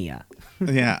doing Mania.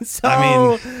 Yeah.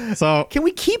 So, so can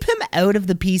we keep him out of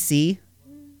the PC?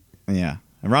 yeah.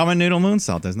 A ramen noodle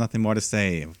moonsault. There's nothing more to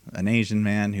say. An Asian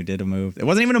man who did a move. It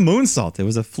wasn't even a moonsault. It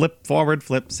was a flip forward,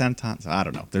 flip senton. I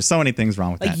don't know. There's so many things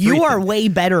wrong with Like, that. you are way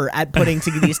better at putting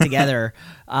these together.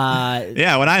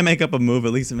 Yeah, when I make up a move,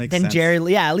 at least it makes Than sense. Jerry,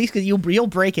 yeah, at least because you'll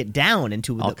break it down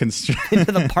into I'll into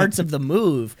the parts of the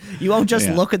move. You won't just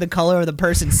look at the color of the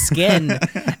person's skin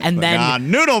and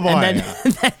then noodle boy. and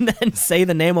then say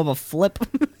the name of a flip.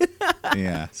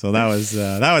 Yeah, so that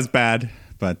was bad.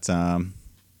 But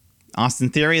Austin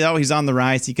Theory, though, he's on the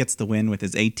rise. He gets the win with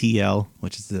his ATL,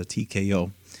 which is the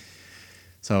TKO.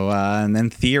 So and then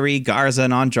Theory, Garza,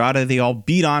 and Andrade, they all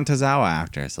beat on Tozawa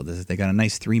after. So they got a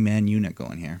nice 3-man unit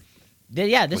going here.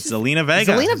 Yeah, this is Zelina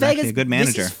Vega. Zelina Vega's a good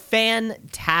manager. This is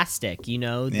fantastic. You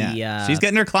know, She's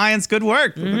getting her clients good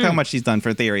work. Look how much she's done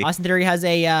for Theory. Austin Theory has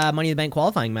a Money in the Bank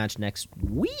qualifying match next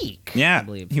week. Yeah, I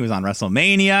believe. he was on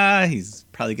WrestleMania. He's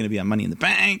probably going to be on Money in the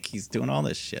Bank. He's doing all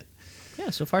this shit. Yeah,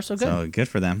 so far so good. So good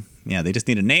for them. Yeah, they just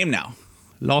need a name now.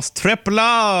 Los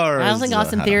Triplars. I don't think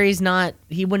Austin Theory's not.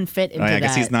 He wouldn't fit into that. I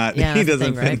guess he's not. Yeah, He that's the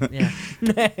doesn't thing, fit.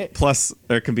 right? Yeah. Plus,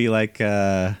 there could be like,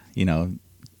 Austin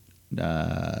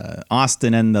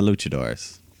and the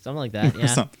Luchadors. Something like that. Yeah.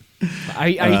 Something. Are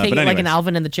you thinking like anyways. an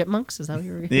Alvin and the Chipmunks? Is that what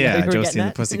you were? Yeah, you were Josie getting and the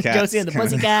at? Pussycats. Josie and the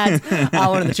Pussycats.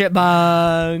 Alvin and the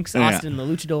Chipmunks. Yeah. Austin and the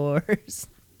Luchadors.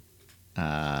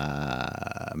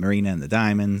 Marina and the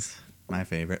Diamonds, my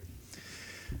favorite.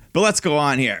 But let's go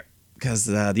on here, because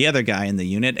the other guy in the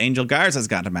unit, Angel Garza's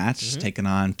got a match, taking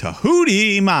on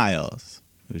Tahuti Miles,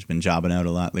 who's been jobbing out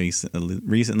a lot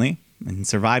recently and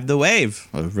survived the wave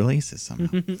of releases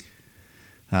somehow.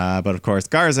 But of course,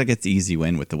 Garza gets the easy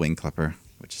win with the wing clipper,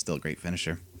 which is still a great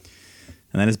finisher.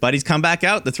 And then his buddies come back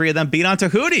out. The three of them beat on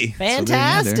Tahuti.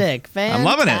 Fantastic. I'm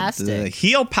loving it. Fantastic. The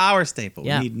heel power staple.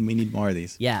 Yeah. We need more of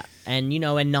these. Yeah, and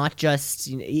and not just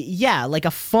like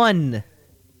a fun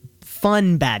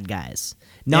bad guys,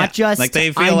 not Yeah, just like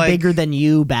they feel I'm like- bigger than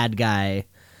you bad guy.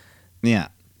 Yeah.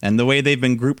 And the way they've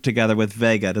been grouped together with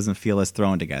Vega doesn't feel as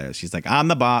thrown together. She's like, I'm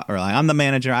the bot, or like, I'm the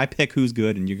manager. I pick who's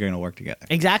good, and you're going to work together.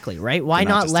 Exactly, right? Why They're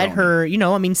not not just let throwing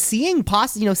her?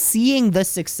 Seeing the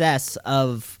success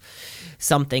of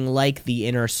something like the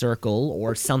Inner Circle,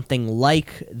 or something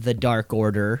like the Dark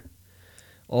Order,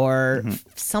 or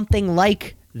something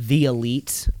like the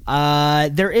Elite.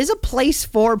 There is a place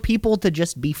for people to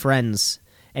just be friends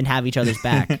and have each other's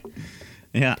back.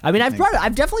 Yeah. I mean, I've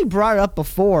definitely brought it up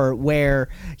before, where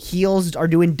heels are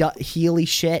doing heely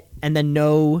shit, and then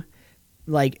none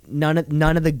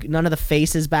of the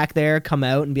faces back there come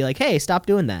out and be like, "Hey, stop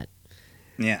doing that."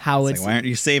 Yeah. How it's it's like, why aren't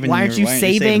you saving? Why aren't you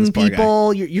saving this poor guy?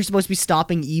 people? You're supposed to be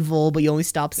stopping evil, but you only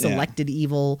stop selected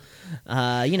evil.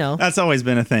 That's always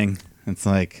been a thing. It's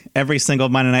like every single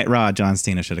Monday Night Raw, John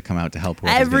Cena should have come out to help.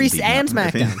 and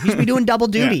SmackDown. He should be doing double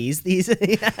duties.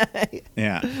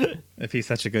 Yeah. If he's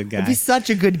such a good guy. If he's such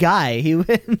a good guy, he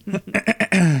would.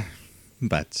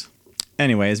 But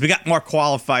anyways, we got more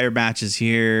qualifier matches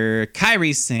here.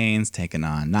 Kairi Sane's taking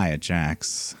on Nia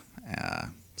Jax.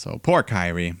 So poor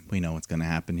Kairi. We know what's going to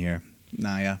happen here.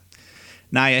 Nia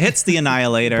hits the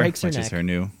Annihilator, Breaks her which is neck. her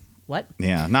new. What?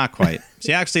 Yeah, not quite.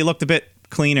 She actually looked a bit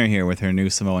cleaner here with her new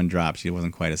Samoan drop. She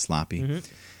wasn't quite as sloppy.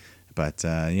 But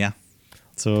yeah.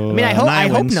 So I mean, I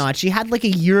hope wins. not. She had like a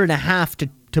year and a half to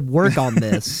work on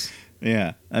this.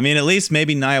 Yeah. I mean, at least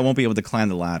maybe Nia won't be able to climb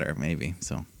the ladder, maybe.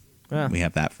 So Yeah. we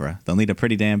have that for her. They'll need a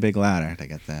pretty damn big ladder to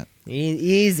get that.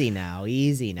 Easy now.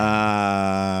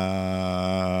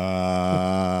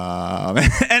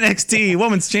 NXT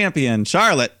Women's Champion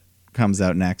Charlotte comes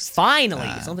out next. Finally,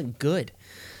 something good.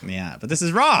 Yeah, but this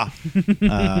is Raw.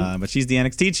 But she's the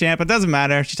NXT champ. It doesn't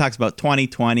matter. She talks about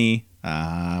 2020,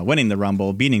 winning the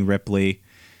Rumble, beating Ripley,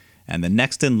 and the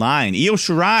next in line, Io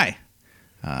Shirai.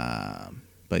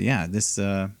 But yeah, this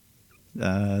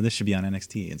should be on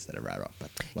NXT instead of Raw. But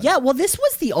Yeah, well, this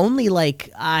was the only I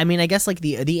guess I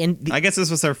guess this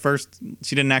was her first.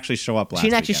 She didn't actually show up last. She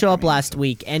didn't actually show up last so.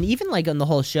 week, and even on the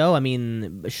whole show, I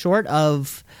mean, short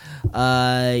of Drew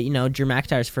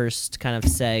McIntyre's first kind of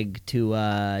seg to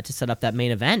set up that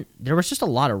main event, there was just a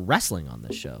lot of wrestling on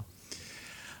this show.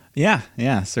 Yeah,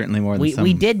 certainly more than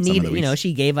We did some need, of the weeks.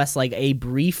 she gave us a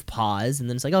brief pause, and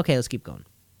then it's like, okay, let's keep going.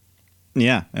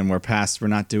 Yeah, and we're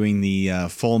not doing the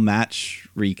full match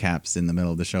recaps in the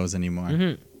middle of the shows anymore.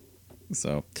 Mm-hmm.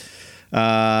 So,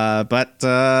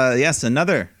 Yes,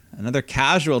 another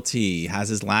casualty has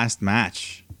his last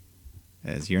match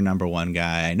as your number one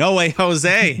guy. No Way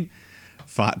Jose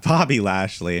fought Bobby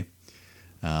Lashley.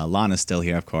 Lana's still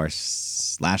here, of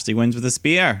course. Lashley wins with a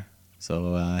spear.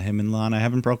 So him and Lana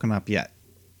haven't broken up yet.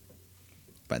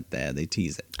 But they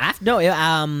tease it. After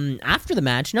the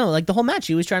match, like the whole match,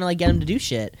 he was trying to like get him to do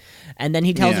shit. And then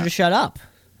he tells her to shut up.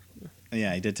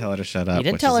 Yeah, he did tell her to shut up. He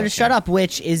did tell her to shut up,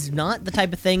 which is not the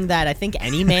type of thing that I think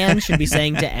any man should be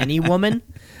saying to any woman,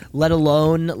 let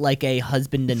alone like a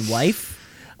husband and wife.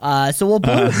 So we'll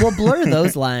blur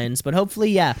those lines, but hopefully,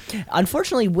 yeah.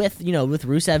 Unfortunately, with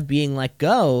Rusev being let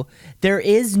go, there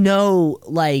is no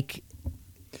like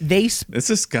this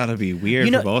has got to be weird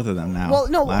for both of them now. Well,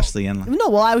 no, Lashley and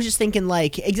I was just thinking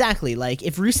like exactly like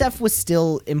if Rusev was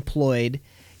still employed.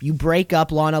 You break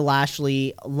up Lana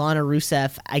Lashley, Lana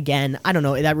Rusev again. I don't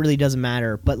know. That really doesn't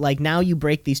matter. But like now you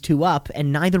break these two up,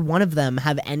 and neither one of them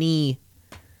have anything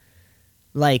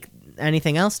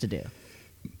else to do.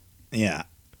 Yeah.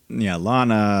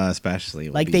 Lana especially.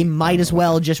 Like they might as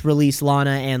well just release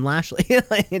Lana and Lashley.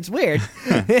 It's weird.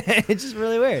 It's just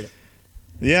really weird.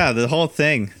 Yeah, the whole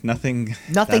thing. Nothing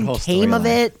came of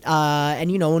it.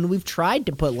 And when we've tried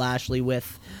to put Lashley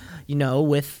with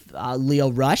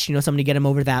Leo Rush, somebody to get him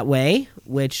over that way,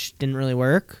 which didn't really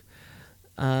work.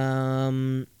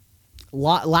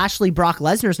 Lashley Brock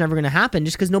Lesnar's never going to happen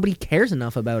just because nobody cares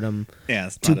enough about him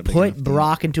to put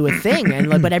Brock into a thing.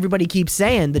 And but everybody keeps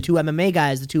saying the two MMA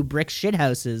guys, the two brick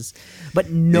shithouses, but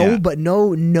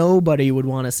nobody would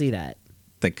want to see that.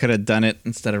 They could have done it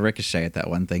instead of Ricochet at that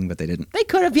one thing, but they didn't. They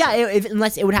could have,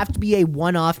 unless it would have to be a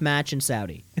one-off match in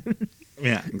Saudi.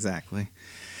 Yeah, exactly.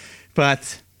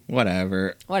 But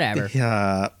whatever.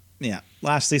 Yeah.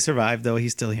 Lashley survived, though.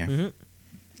 He's still here. Mm-hmm.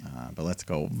 But let's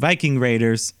go. Viking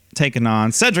Raiders taking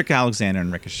on Cedric Alexander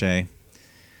and Ricochet.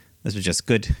 This was just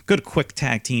good, quick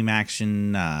tag team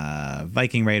action.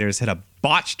 Viking Raiders hit a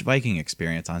botched Viking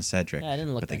experience on Cedric. Yeah,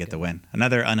 but they get the win.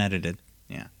 Another unedited.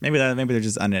 Yeah, maybe they're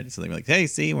just unedited. So they're like, hey,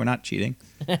 see, we're not cheating.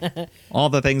 All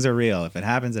the things are real. If it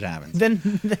happens, it happens. Then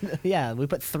we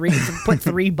put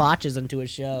three botches into a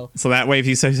show. So that way, if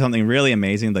you say something really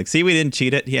amazing, like, see, we didn't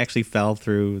cheat it. He actually fell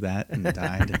through that and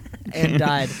died.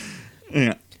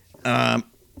 Yeah.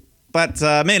 But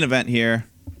main event here,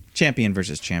 champion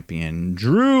versus champion,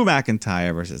 Drew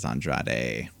McIntyre versus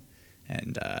Andrade.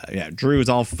 And Drew's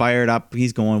all fired up.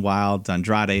 He's going wild.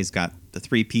 Andrade's got the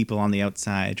three people on the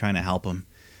outside trying to help him.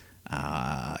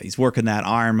 He's working that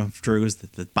arm of Drew's,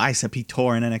 the bicep he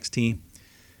tore in NXT.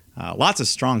 Lots of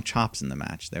strong chops in the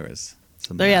match. There was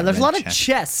some. There's a lot of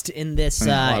chest in this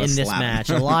match.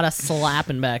 A lot of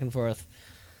slapping back and forth.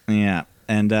 Yeah.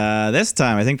 And this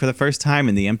time, I think for the first time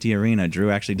in the empty arena,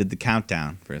 Drew actually did the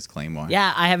countdown for his Claymore.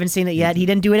 Yeah, I haven't seen it yet. He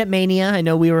didn't do it at Mania. I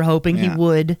know we were hoping he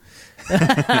would.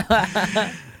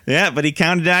 Yeah, but he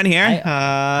counted down here.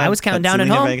 I was counting down at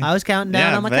home. Vega. I was counting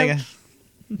down on my couch.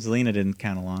 Zelina didn't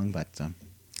count along, but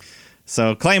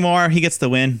so Claymore, he gets the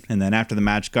win, and then after the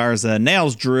match, Garza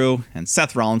nails Drew, and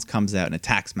Seth Rollins comes out and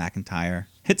attacks McIntyre,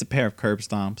 hits a pair of curb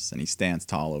stomps, and he stands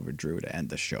tall over Drew to end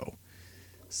the show.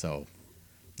 So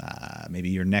maybe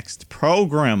your next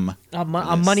program, a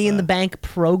Money in the Bank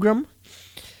program.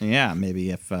 Yeah,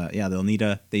 maybe if they'll need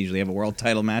they usually have a world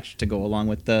title match to go along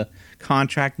with the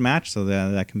contract match, so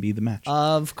that can be the match.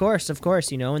 Of course, and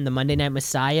the Monday Night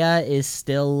Messiah is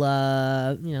still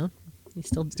he's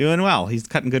doing well. He's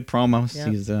cutting good promos.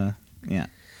 Yeah.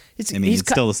 He's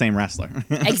still the same wrestler.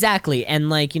 Exactly,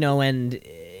 and and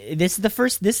this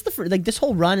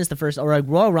whole run is the first, or like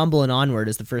Royal Rumble and onward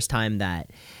is the first time that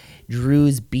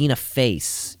Drew's been a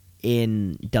face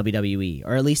in WWE,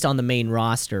 or at least on the main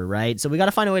roster, right? So we got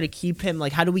to find a way to keep him.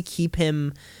 Like, how do we keep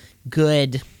him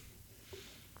good?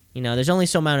 There's only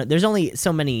so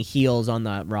many heels on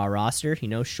the Raw roster.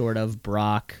 Short of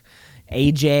Brock,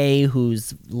 AJ,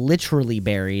 who's literally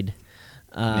buried.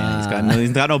 He's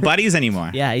got no buddies anymore.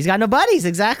 Yeah, he's got no buddies.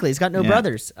 Exactly, he's got no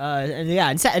brothers.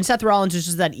 And Seth Rollins is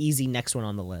just that easy next one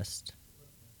on the list.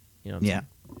 What I'm saying?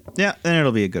 Yeah, then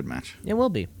it'll be a good match. It will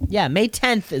be. Yeah, May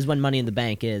 10th is when Money in the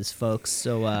Bank is, folks.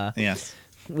 So yes,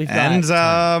 we've got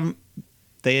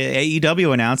the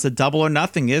AEW announced that Double or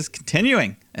Nothing is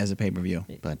continuing as a pay-per-view,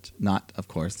 but not, of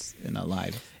course, in a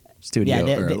live studio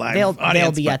or a live audience.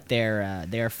 They'll be at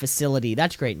their facility.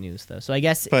 That's great news, though. So I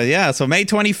guess. But yeah, so May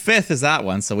 25th is that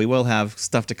one. So we will have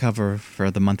stuff to cover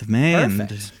for the month of May.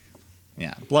 Perfect.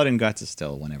 And Blood and Guts is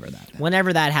still whenever that happens.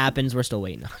 Whenever that happens, we're still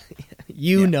waiting on it.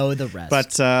 You know the rest.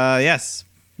 But yes,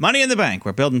 Money in the Bank.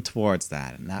 We're building towards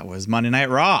that. And that was Monday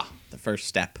Night Raw, the first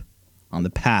step on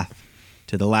the path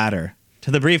to the ladder,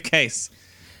 to the briefcase,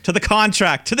 to the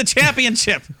contract, to the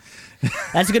championship.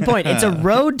 That's a good point. It's a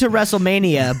road to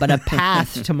WrestleMania, but a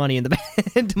path to Money in the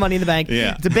Bank. To Money in the Bank.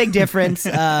 Yeah. It's a big difference.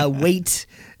 Weight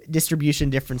distribution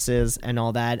differences and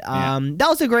all that. That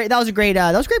was great.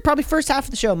 Probably first half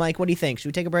of the show, Mike. What do you think? Should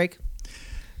we take a break?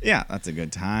 Yeah, that's a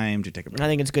good time to take a break. I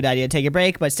think it's a good idea to take a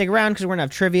break, but stick around because we're gonna have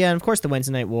trivia and of course the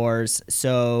Wednesday Night Wars.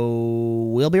 So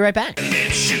we'll be right back.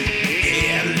 Let's shoot,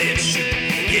 yeah, let's shoot,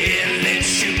 yeah, let's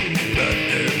shoot,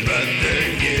 brother,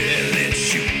 yeah, let's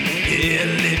shoot, yeah,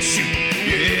 let's shoot,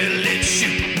 yeah, let's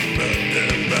shoot,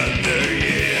 brother,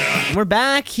 yeah. And we're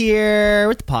back here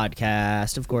with the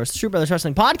podcast, of course, True Brothers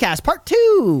Wrestling Podcast, Part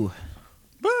 2.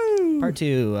 Woo! Part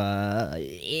 2.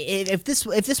 If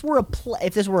this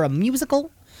were a musical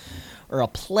or a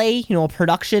play, a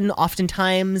production,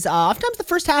 oftentimes the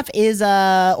first half is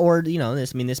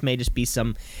this may just be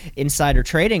some insider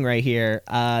trading right here.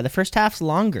 The first half's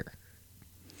longer.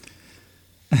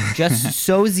 Just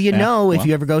so as you know, if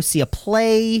you ever go see a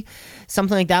play,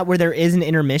 something like that where there is an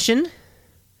intermission,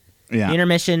 the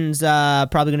intermission's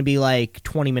probably going to be like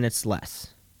 20 minutes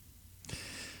less.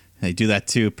 They do that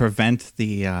to prevent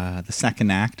the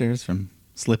second actors from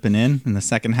slipping in the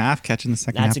second half, catching the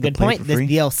second half. That's a good point.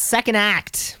 The old second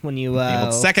act when you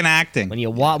second acting when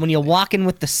you walk in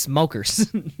with the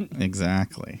smokers.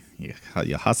 Exactly. You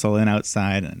hustle in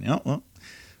outside, and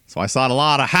so I saw a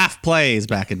lot of half plays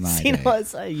back in my day.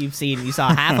 You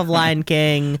saw half of Lion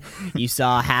King, you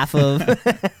saw half of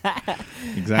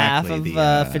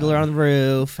Fiddler on the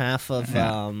Roof, half of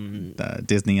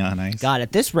Disney on Ice. God,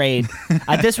 at this rate,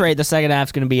 the second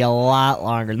half's going to be a lot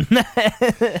longer than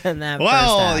that.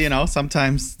 Well, first half.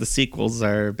 Sometimes the sequels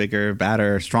are bigger,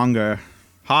 badder, stronger,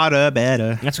 harder,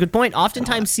 better. That's a good point.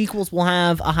 Oftentimes sequels will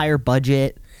have a higher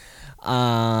budget.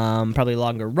 Probably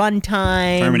longer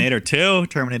runtime. Terminator 2,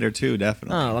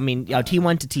 definitely. Oh, I mean,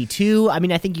 T1 to T2. I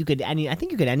mean, I think you could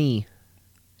anything to anything.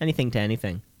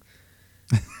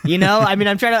 I mean,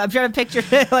 I'm trying to picture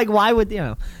like why would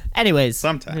Anyways,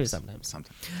 sometimes.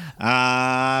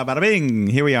 Bada bing.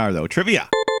 Here we are though. Trivia.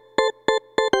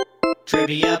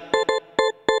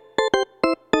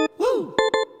 Woo.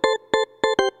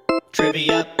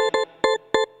 Trivia.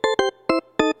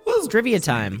 It's trivia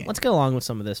time. Let's get along with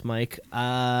some of this, Mike.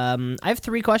 I have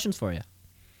 3 questions for you.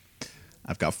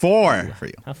 I've got 4 for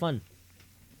you. Have fun.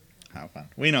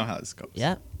 We know how this goes.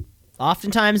 Yeah.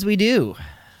 Oftentimes we do.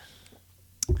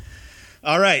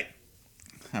 All right.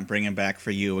 I'm bringing back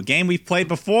for you a game we've played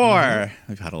before. Mm-hmm.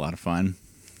 We've had a lot of fun.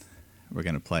 We're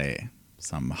going to play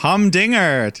some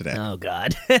Humdinger today. Oh,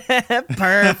 God.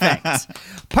 Perfect.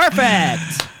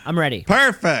 Perfect. I'm ready.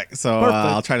 Perfect. So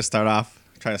I'll try to start off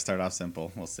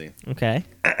simple. We'll see. Okay.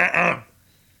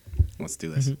 Let's do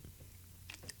this.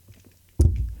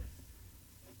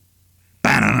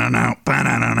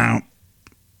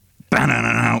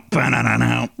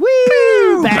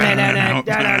 Woo!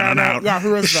 Yeah,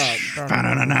 who is that?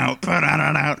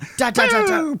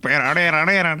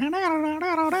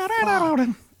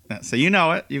 So you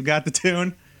know it. You've got the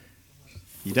tune.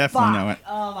 You definitely know it.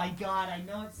 Oh my God, I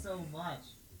know it so much.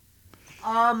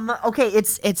 Okay,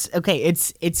 it's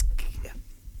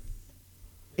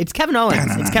Kevin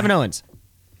Owens. It's Kevin Owens.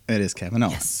 It is Kevin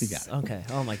Owens. Yes. You got it. Okay.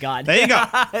 Oh my God. There you go.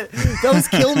 Those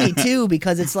kill me too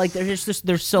because it's like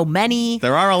there's so many.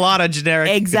 There are a lot of generic.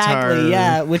 Exactly. Guitar.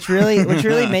 Yeah. Which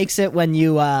really makes it when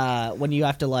you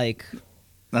have to like.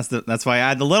 That's why I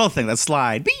had the little thing, that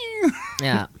slide.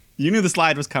 Yeah. You knew the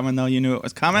slide was coming though. You knew it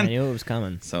was coming. I knew it was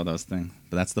coming. So those things.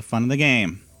 But that's the fun of the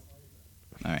game.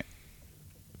 All right.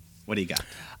 What do you got?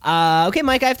 Okay,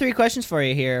 Mike, I have 3 questions for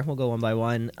you here. We'll go one by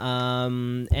one.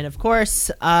 And of course,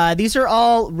 these are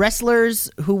all wrestlers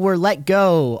who were let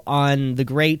go on the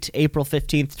great April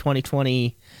 15th,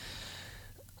 2020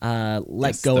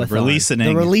 let go-a-thon. Releasening.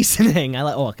 The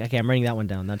Releasening. Okay, I'm writing that one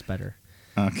down. That's better.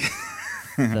 Okay.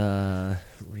 The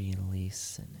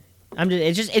Releasening.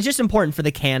 It's just important for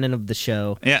the canon of the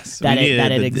show. Yes, that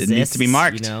it exists. It needs to be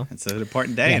marked. It's an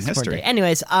important day in history. Day.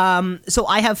 Anyways, so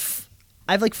I have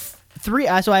like 3.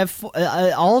 So I have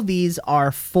all of these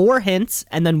are 4 hints,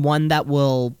 and then one that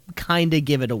will kind of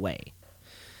give it away.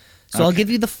 So okay. I'll give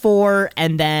you the 4,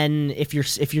 and then if you're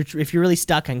really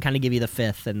stuck, I can kind of give you the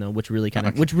 5th, and which really kind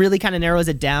of narrows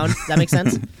it down. Does that make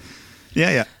sense?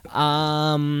 Yeah. So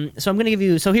I'm gonna give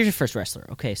you. So here's your first wrestler.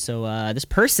 Okay, so this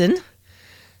person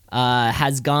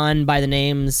has gone by the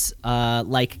names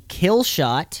like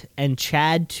Killshot and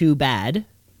Chad Too Bad.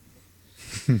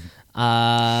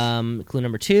 Clue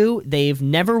number 2, they've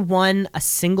never won a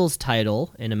singles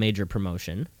title in a major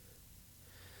promotion.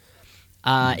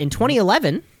 In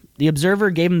 2011, the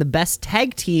Observer gave him the Best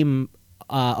Tag Team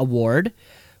award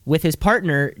with his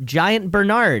partner, Giant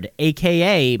Bernard,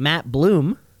 a.k.a. Matt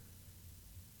Bloom.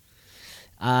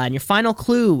 And your final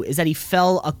clue is that he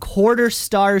fell a quarter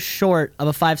star short of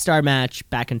a 5-star match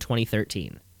back in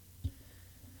 2013.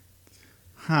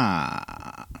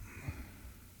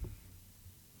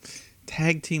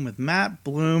 Tag team with Matt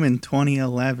Bloom in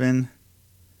 2011.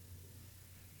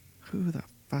 Who the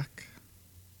fuck?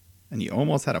 And you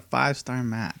almost had a 5-star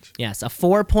match. Yes, a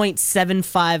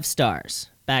 4.75 stars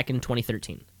back in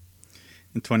 2013.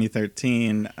 In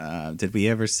 2013, did we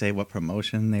ever say what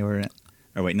promotion they were in?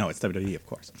 Oh, wait, no, it's WWE, of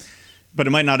course. But it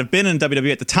might not have been in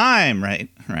WWE at the time, right?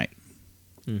 Right.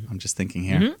 I'm just thinking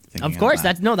here. Thinking Of course,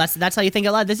 out loud. that's how you think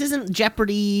a lot. This isn't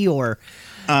Jeopardy or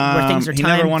where things are He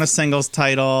timed. never won a singles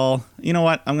title. You know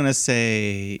what? I'm going to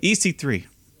say EC3.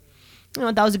 You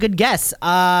know, that was a good guess.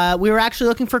 We were actually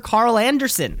looking for Carl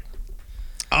Anderson.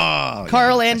 Oh,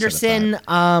 Carl yeah, I Anderson, should've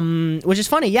thought. which is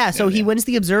funny. Yeah, so he yeah. wins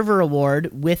the Observer Award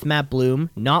with Matt Bloom,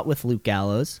 not with Luke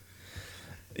Gallows.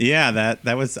 Yeah,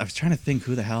 that was. I was trying to think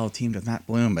who the hell teamed with Matt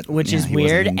Bloom, but Which yeah, is he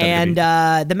wasn't weird. in And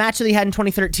WWE. the match that he had in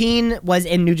 2013 was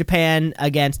in New Japan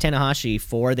against Tanahashi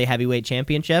for the heavyweight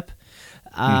championship.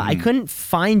 I couldn't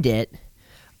find it,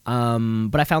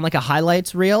 but I found like a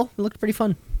highlights reel. It looked pretty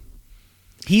fun.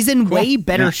 He's in way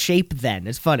better shape then.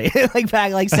 It's funny. Like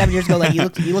back like 7 years ago, like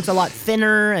he looks a lot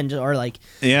thinner and a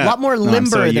lot more No, I'm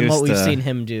so limber than what used we've to- seen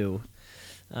him do.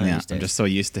 Yeah, these days. I'm just so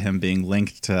used to him being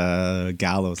linked to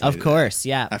Gallows. Of course,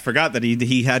 yeah. I forgot that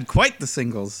he had quite the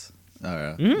singles.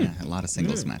 Yeah, a lot of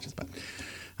singles matches. But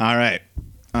all right.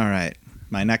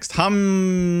 My next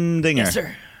humdinger Yes,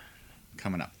 sir.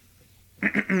 coming up.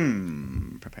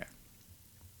 Prepare.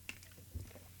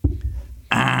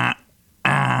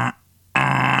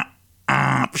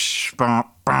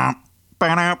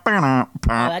 Oh,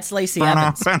 that's Lacey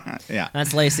Evans. Yeah,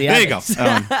 That's Lacey there you go.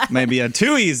 Evans. Maybe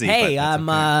too easy. Hey, but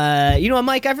that's okay. you know what,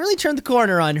 Mike? I've really turned the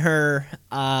corner on her.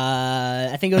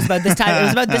 I think it was about this time. It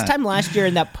was about this time last year,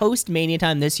 and that post Mania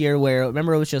time this year, where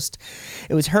remember it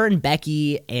was her and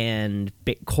Becky and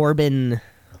Corbin,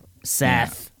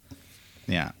 Seth.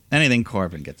 Yeah, anything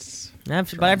Corbin gets.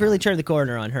 But I've really turned the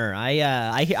corner on her.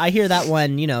 I hear that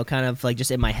one, kind of like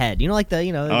just in my head. Like the,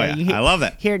 Oh, like yeah. I love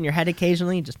that. Hear it in your head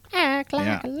occasionally. Just act like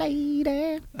Yeah. a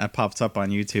lady. That pops up on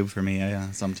YouTube for me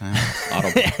sometimes.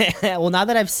 Audible. Well, now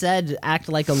that I've said "act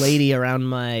like a lady" around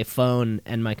my phone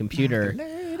and my computer,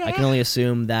 I can only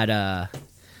assume that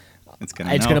It's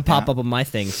gonna pop up on my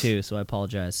thing too. So I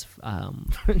apologize.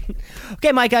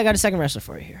 Okay, Mike, I got a second wrestler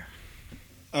for you here.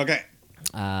 Okay.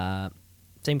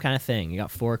 Same kind of thing. You got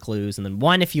 4 clues and then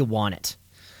 1 if you want it.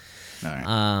 All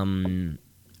right.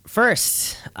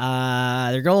 First,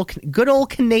 they're good old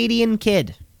Canadian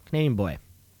boy.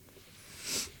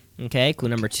 Okay, clue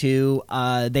number 2.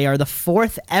 They are the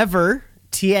 4th ever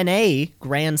TNA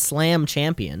Grand Slam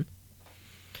champion.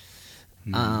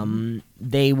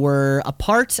 They were a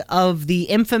part of the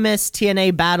infamous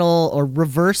TNA battle or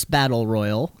reverse battle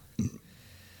royal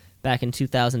back in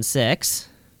 2006.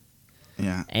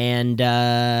 Yeah. And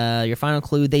your final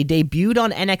clue, they debuted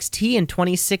on NXT in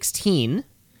 2016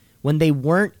 when they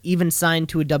weren't even signed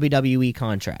to a WWE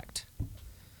contract.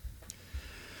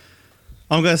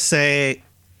 I'm going to say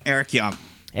Eric Young.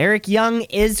 Eric Young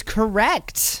is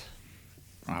correct.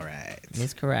 All right.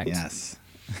 He's correct. Yes.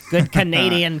 Good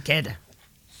Canadian kid.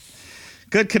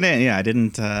 Good Canadian. Yeah, I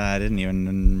didn't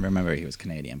even remember he was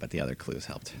Canadian, but the other clues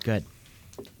helped. Good.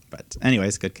 But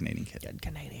anyways, good Canadian kid. Good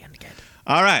Canadian kid.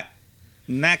 All right.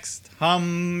 Next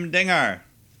humdinger.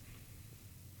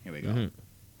 Here we go.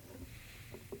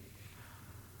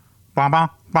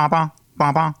 Baba, baba,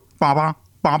 baba, baba,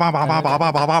 baba, baba,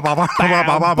 baba, baba,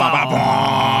 baba, baba, baba.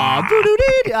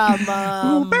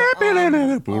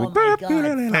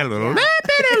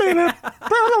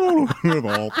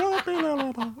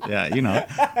 Yeah, you know.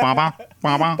 Baba,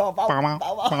 baba, baba,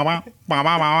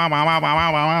 baba,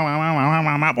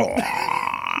 baba.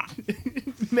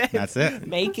 That's it.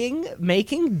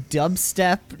 Making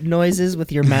dubstep noises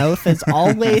with your mouth is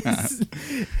always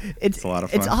it's a lot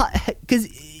of fun. because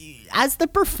as the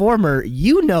performer,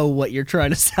 you know what you're trying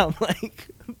to sound like.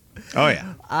 Oh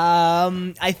yeah.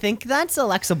 I think that's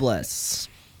Alexa Bliss.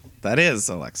 That is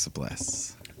Alexa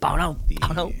Bliss. Bono,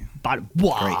 bono,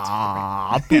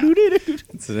 bono.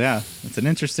 It's an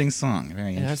interesting song.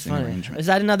 Very That's interesting funny. arrangement. Is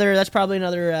that another? That's probably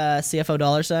another CFO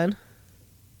dollar sign.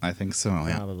 I think so.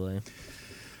 Yeah. Probably.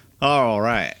 All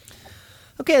right.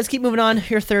 Okay, let's keep moving on.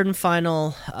 Your third and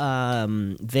final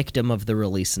victim of the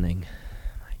releasening.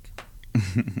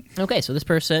 Okay, so this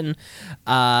person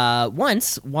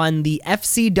once won the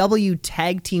FCW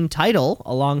tag team title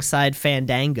alongside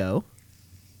Fandango.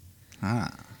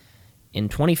 In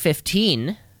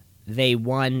 2015, they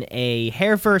won a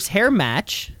hair versus hair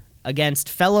match against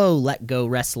fellow Let Go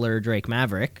wrestler Drake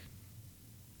Maverick.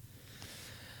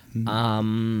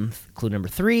 Clue number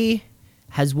 3,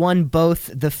 has won both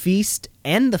the Feast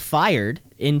and the Fired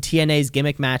in TNA's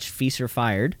gimmick match Feast or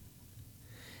Fired.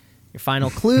 Your final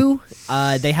clue,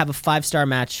 they have a 5-star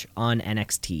match on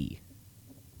NXT.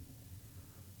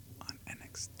 On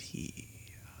NXT.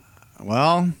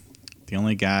 Well, the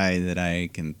only guy that I'm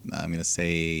going to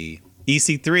say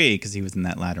EC3 because he was in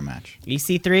that ladder match.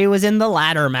 EC3 was in the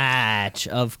ladder match,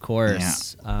 of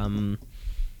course. Yeah.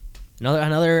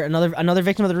 Another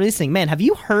victim of the releasing. Man, have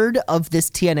you heard of this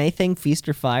TNA thing, Feast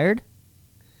or Fired?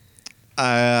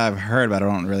 I've heard, but I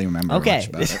don't really remember much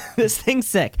about it. This thing's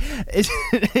sick.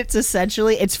 It's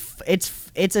essentially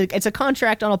it's a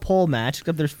contract on a pole match,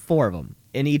 except there's 4 of them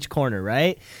in each corner,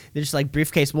 right? There's like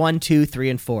briefcase 1, 2, 3,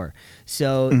 and 4.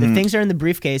 So the things that are in the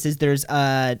briefcases. There's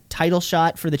a title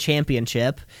shot for the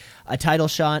championship, a title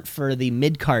shot for the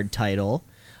mid card title,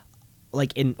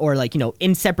 in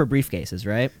separate briefcases,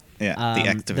 right? Yeah, the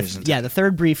X division. The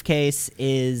third briefcase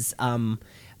is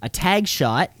a tag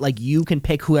shot. Like, you can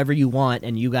pick whoever you want,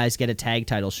 and you guys get a tag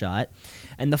title shot.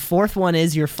 And the 4th one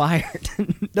is you're fired.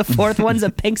 The 4th one's a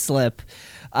pink slip.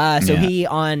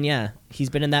 He's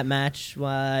been in that match,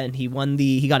 and he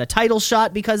got a title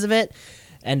shot because of it.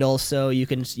 And also, you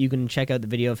can check out the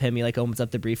video of him. He opens up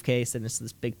the briefcase, and it's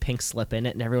this big pink slip in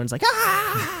it, and everyone's like,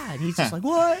 ah! And he's just like,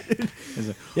 what?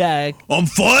 Yeah, I'm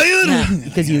fired. Yeah,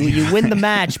 because you win the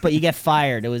match, but you get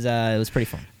fired. It was pretty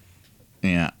fun.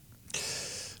 Yeah.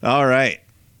 All right.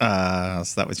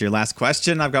 So that was your last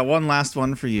question. I've got one last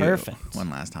one for you. Perfect.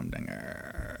 One last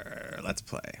humdinger. Let's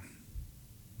play.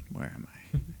 Where am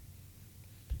I? I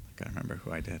gotta remember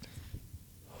who I did.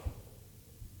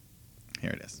 Here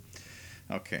it is.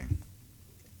 Okay.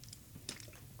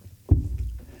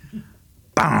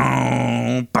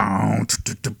 Bow, bow,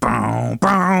 bow,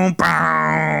 bow,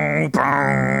 bow,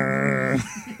 bow.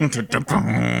 What's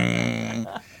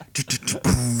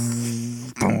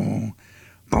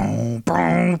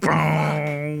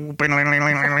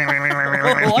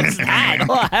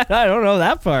that? I don't know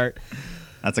that part.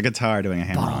 That's a guitar doing a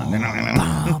hammer on.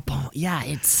 Yeah,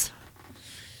 it's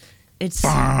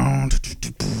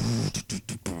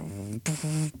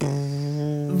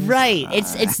right.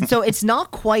 It's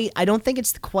not quite. I don't think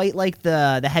it's quite like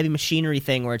the heavy machinery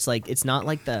thing where it's not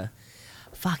like the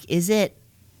fuck. Is it?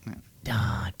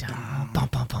 I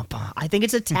think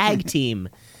it's a tag team.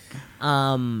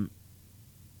 But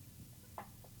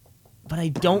I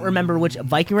don't remember which.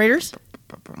 Viking Raiders?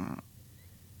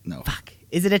 No. Fuck.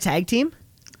 Is it a tag team?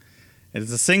 It's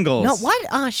a singles. No, what?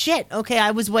 Oh, shit. Okay,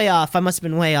 I was way off. I must have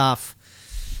been way off.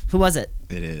 Who was it?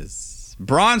 It is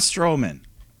Braun Strowman.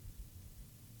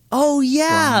 Oh,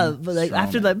 yeah. Braun Like,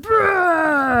 after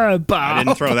Strowman. the... I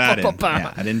didn't throw that in.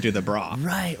 Yeah, I didn't do the bra.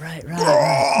 Right.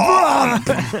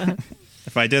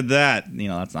 If I did that,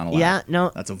 that's not allowed. Yeah,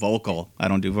 no. That's a vocal. I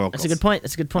don't do vocals. That's a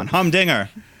good point. On Humdinger.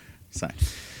 Sorry.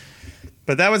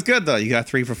 But that was good, though. You got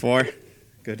 3 for 4.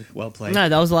 Good. Well played. No,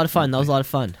 that was a lot of fun.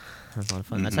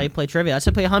 That's how you play trivia. That's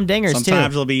how you play humdingers, too.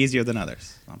 Sometimes it'll be easier than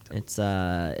others. It's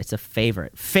a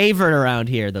favorite around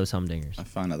here, those humdingers. A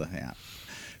friend of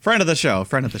the show,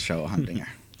 Humdinger.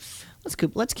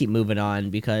 Let's keep moving on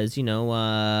because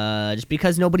just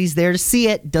because nobody's there to see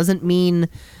it doesn't mean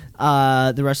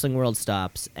the wrestling world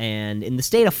stops. And in the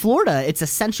state of Florida, it's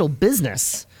essential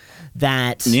business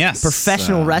that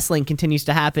professional wrestling continues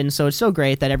to happen. So it's so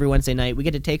great that every Wednesday night we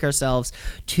get to take ourselves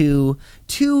to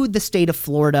the state of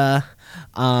Florida,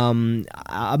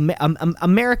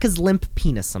 America's limp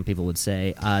penis, some people would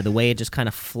say. The way it just kind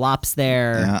of flops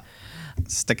there. Yeah.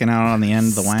 Sticking out on the end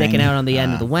of the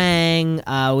wang.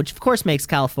 Which of course makes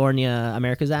California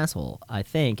America's asshole, I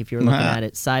think. If you're looking at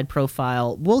it side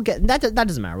profile, we'll get that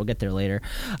doesn't matter. We'll get there later.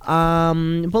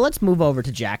 But let's move over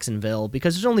to Jacksonville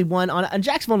because there's only one on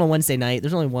Jacksonville on Wednesday night.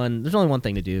 There's only one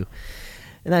thing to do,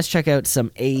 and that's check out some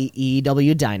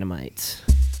AEW Dynamite.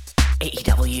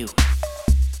 AEW,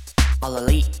 All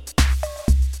Elite,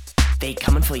 they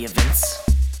coming for you, Vince.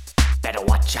 Better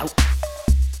watch out.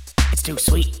 It's too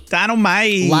sweet.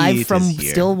 Dynamite. Live from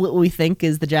still what we think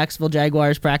is the Jacksonville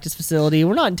Jaguars practice facility.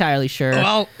 We're not entirely sure.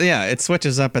 Well, yeah, it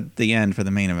switches up at the end for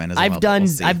the main event as well.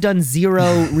 I've done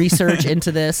zero research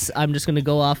into this. I'm just going to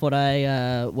go off what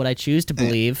I choose to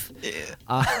believe.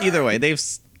 Either way,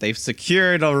 they've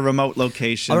secured a remote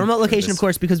location. A remote location, of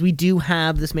course, because we do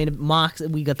have this main Mox.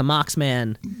 We got the Mox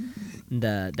man,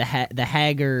 the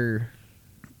Hagger.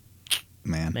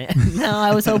 Man. No,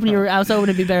 I was hoping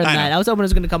it'd be better than that. I was hoping it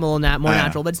was going to come a little more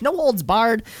natural, but it's no holds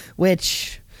barred,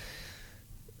 which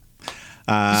which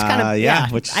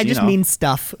I just mean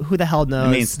stuff. Who the hell knows?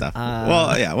 It means stuff.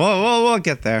 We'll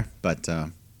get there, but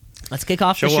let's kick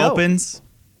off the show. Opens.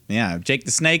 Yeah, Jake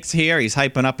the Snake's here. He's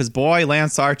hyping up his boy,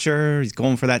 Lance Archer. He's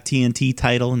going for that TNT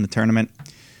title in the tournament.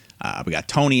 We got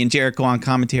Tony and Jericho on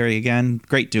commentary again.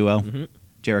 Great duo. Mm-hmm.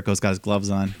 Jericho's got his gloves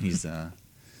on. He's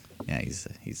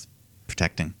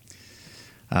protecting.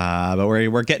 But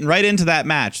we're getting right into that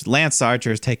match. Lance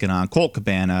Archer is taking on Colt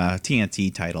Cabana,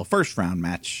 TNT title, first round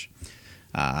match.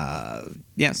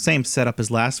 Same setup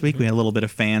as last week. We had a little bit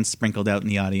of fans sprinkled out in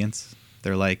the audience.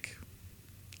 They're like,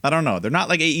 I don't know. They're not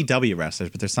like AEW wrestlers,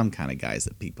 but they're some kind of guys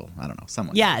that people, I don't know,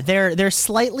 someone. Yeah, they're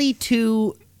slightly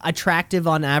too attractive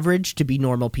on average to be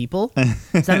normal people.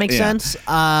 Does that make sense?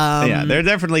 Yeah, they're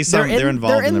definitely they're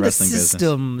involved in the wrestling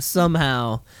system business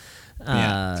somehow.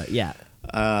 But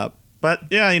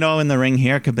yeah, in the ring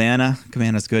here,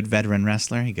 Cabana's good veteran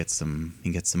wrestler. He gets some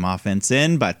offense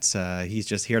in, but he's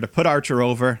just here to put Archer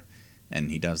over,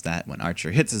 and he does that when Archer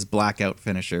hits his blackout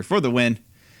finisher for the win.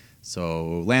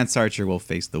 So Lance Archer will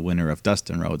face the winner of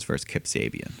Dustin Rhodes versus Kip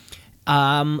Sabian.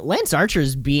 Lance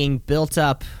Archer's being built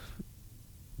up.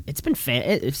 It's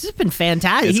just been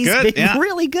fantastic. He's good, been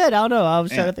really good. I don't know. I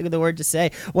was trying to think of the word to say.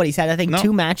 He's had, I think,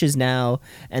 2 matches now,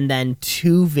 and then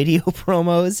 2 video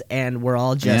promos, and we're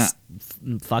all just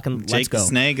fucking let's go. Jake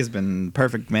Snake has been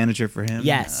perfect manager for him.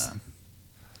 Yes.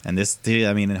 And this, we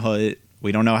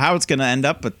don't know how it's going to end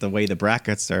up, but the way the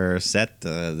brackets are set,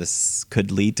 this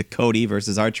could lead to Cody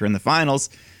versus Archer in the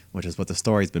finals, which is what the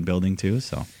story's been building to.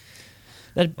 So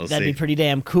that'd be pretty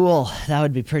damn cool. That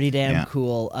would be pretty damn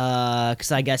cool.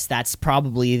 Because I guess that's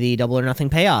probably the Double or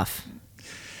Nothing payoff.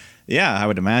 Yeah, I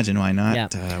would imagine. Why not? Yeah.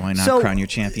 Why not crown your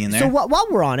champion there? So while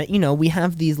we're on it, we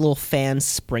have these little fans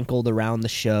sprinkled around the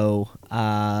show,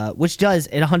 which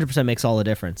it 100% makes all the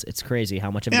difference. It's crazy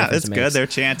how much of a difference it makes. Yeah, it's good. They're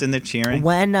chanting, they're cheering.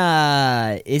 When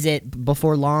is it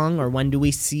before long, or when do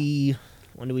we see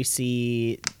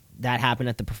that happen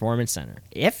at the Performance Center?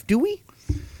 Do we?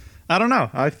 I don't know.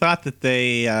 I thought that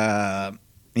they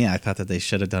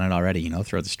should have done it already.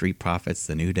 Throw the Street Profits,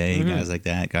 the New Day, guys like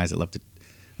that, guys that love to.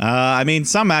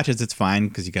 Some matches it's fine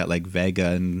because you got like Vega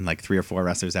and like 3 or 4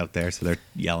 wrestlers out there, so they're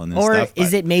yelling and stuff. Or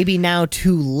is it maybe now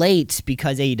too late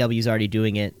because AEW's already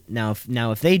doing it now?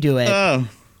 If they do it,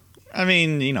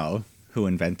 who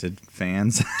invented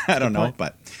fans? I don't know,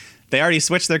 but they already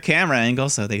switched their camera angle,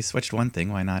 so they switched one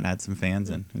thing. Why not add some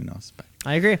fans in? Who knows? But,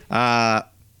 I agree.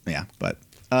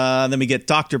 Then we get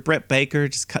Dr. Britt Baker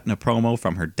just cutting a promo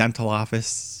from her dental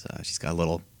office. She's got a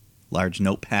little large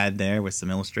notepad there with some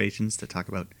illustrations to talk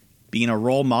about being a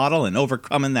role model and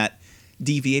overcoming that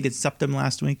deviated septum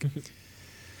last week.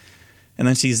 And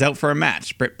then she's out for a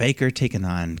match. Britt Baker taking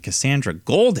on Cassandra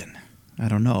Golden. I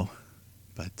don't know.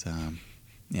 But,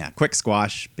 quick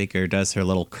squash. Baker does her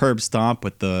little curb stomp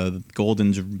with the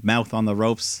Golden's mouth on the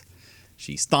ropes.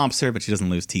 She stomps her, but she doesn't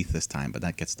lose teeth this time, but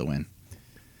that gets the win.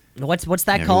 What's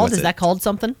that called? Is that called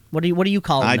something? What do you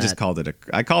call it? I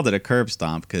called it a curb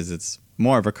stomp because it's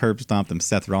more of a curb stomp than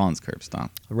Seth Rollins' curb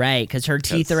stomp. Right, because her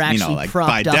teeth are actually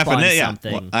propped up on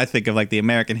something. Well, I think of like the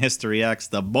American History X,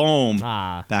 the boom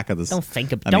back of the. Don't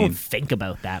think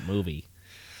about that movie.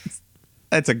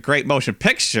 It's a great motion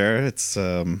picture. It's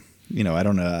I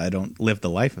don't live the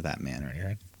life of that man right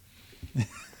here.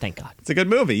 Thank God. It's a good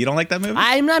movie. You don't like that movie?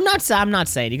 I'm not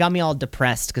saying. You got me all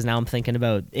depressed because now I'm thinking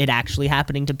about it actually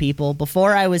happening to people.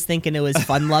 Before I was thinking it was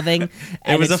fun-loving.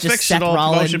 It was a fictional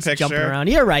motion picture. Jumping around.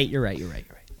 You're right.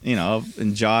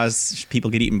 In Jaws, people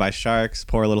get eaten by sharks.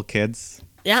 Poor little kids.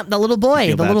 Yeah, the little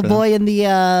boy in the donut.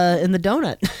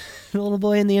 The little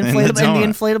boy in the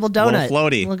inflatable donut. Little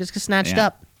floaty. Look, it's snatched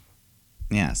up.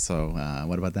 Yeah, so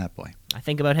what about that boy? I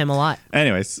think about him a lot.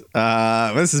 Anyways,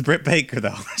 this is Britt Baker,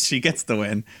 though. She gets the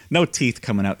win. No teeth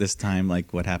coming out this time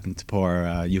like what happened to poor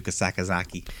Yuka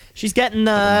Sakazaki. She's getting,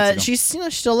 she's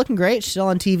still looking great. She's still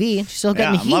on TV. She's still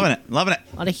getting heat. Loving it. A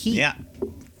lot of heat. Yeah,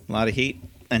 a lot of heat.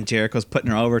 And Jericho's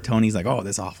putting her over. Tony's like, oh,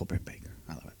 this awful Britt Baker.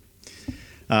 I love it.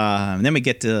 And then we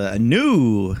get to a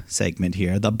new segment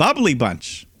here, the Bubbly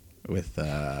Bunch. With,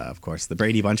 of course, the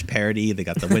Brady Bunch parody. They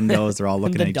got the windows. They're all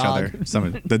looking at each other. Some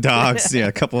of the dogs. Yeah,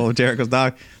 a couple of Jericho's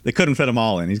dogs. They couldn't fit them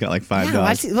all in. He's got like 5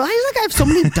 dogs. Why does that guy have so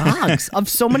many dogs? Of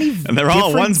so many and they're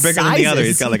all one's bigger sizes. than the other.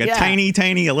 He's got like a tiny,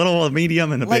 a little, a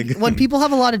medium, and a big. When people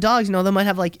have a lot of dogs,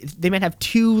 they might have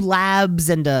 2 labs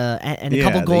and a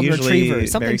couple golden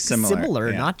retrievers. Something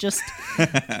similar. Not just.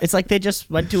 It's like they just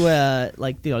went to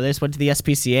they just went to the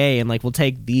SPCA and we'll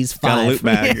take these 5. Got a loot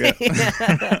bag.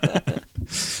 Yeah.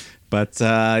 But,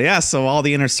 so all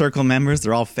the Inner Circle members,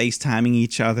 they're all FaceTiming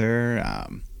each other.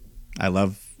 I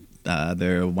love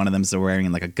one of them's wearing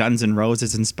like a Guns N'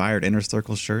 Roses inspired Inner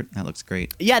Circle shirt. That looks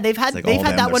great. Yeah, they've had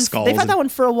that one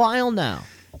for a while now.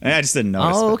 I just didn't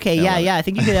notice. Oh, but okay. I love it. Yeah. I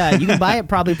think you can buy it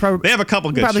probably. They have a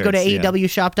couple good Probably go to shirts, yeah.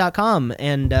 AEWshop.com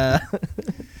and.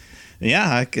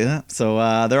 Yeah,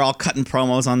 so they're all cutting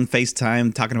promos on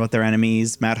FaceTime, talking about their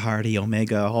enemies, Matt Hardy,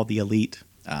 Omega, all the elite.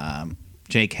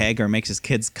 Jake Hager makes his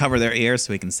kids cover their ears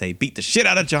so he can say, beat the shit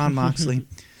out of John Moxley.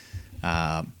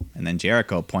 And then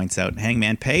Jericho points out,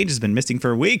 Hangman Page has been missing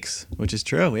for weeks, which is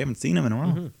true. We haven't seen him in a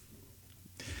while.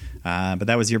 But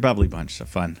that was your bubbly bunch, so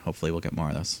fun. Hopefully we'll get more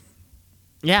of those.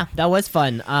 Yeah, that was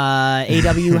fun.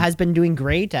 AEW has been doing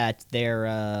great at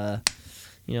their...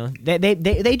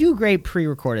 they do great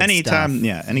pre-recorded Anytime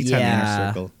stuff. the Inner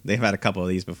Circle. They've had a couple of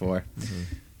these before.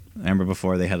 I remember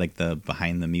before they had like the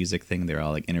behind the music thing. They were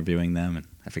all like interviewing them, and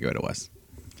I forget what it was.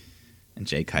 And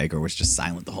Jake Hager was just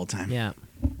silent the whole time. Yeah,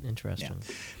 interesting.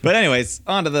 Yeah. But anyways,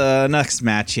 on to the next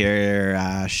match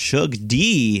here. Shug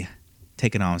D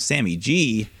taking on Sammy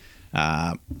G.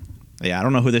 I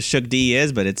don't know who this Shug D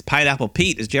is, but it's Pineapple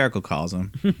Pete, as Jericho calls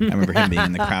him. I remember him being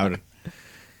in the crowd.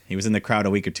 He was in the crowd a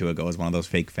week or two ago as one of those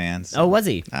fake fans. Oh, was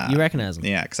he? You recognize him?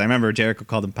 Yeah, because I remember Jericho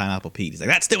called him Pineapple Pete. He's like,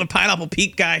 that stupid Pineapple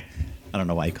Pete guy. I don't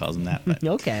know why he calls him that. But,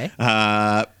 Okay.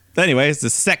 anyways, the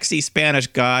sexy Spanish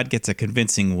god gets a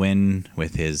convincing win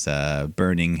with his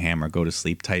burning hammer, go to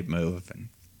sleep type move. And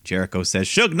Jericho says,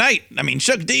 Shug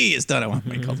D is done. I want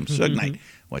he calls him Shug Knight,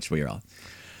 which we are all.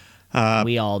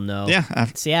 We all know.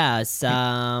 Yeah.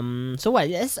 So what?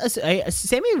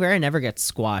 Sammy Guevara never gets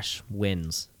squash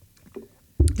wins.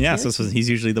 Yeah, so he's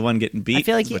usually the one getting beat. I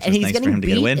feel like which and was he's nice for getting him to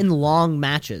get a beat win. in long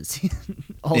matches.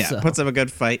 Also, Yeah, puts up a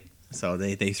good fight. So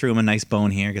they threw him a nice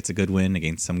bone here, gets a good win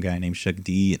against some guy named Shug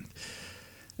D. And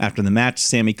after the match,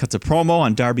 Sammy cuts a promo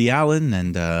on Darby Allin,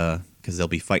 and because they'll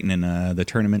be fighting in the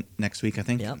tournament next week, I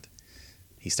think. Yep.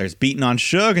 He starts beating on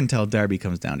Shug until Darby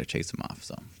comes down to chase him off.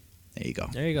 So there you go.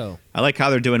 There you go. I like how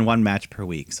they're doing one match per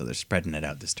week, so they're spreading it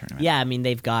out this tournament. Yeah, I mean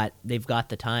they've got the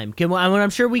time. I'm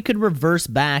sure we could reverse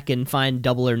back and find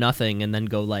Double or Nothing, and then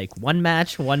go like one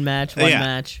match,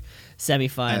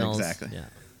 semifinals. Exactly.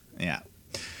 Yeah.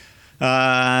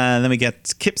 Then we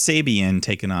get Kip Sabian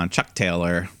taking on Chuck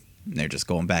Taylor. They're just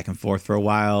going back and forth for a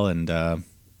while, and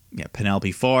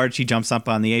Penelope Ford, she jumps up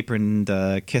on the apron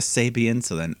and kiss Sabian.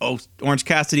 So then Orange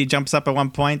Cassidy jumps up at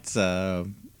one point.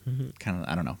 Kind of,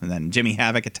 I don't know. And then Jimmy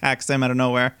Havoc attacks them out of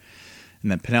nowhere. And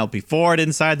then Penelope Ford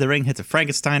inside the ring hits a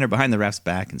Frankensteiner behind the ref's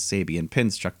back, and Sabian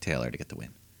pins Chuck Taylor to get the win.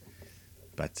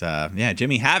 But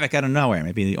Jimmy Havoc out of nowhere.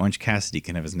 Maybe the Orange Cassidy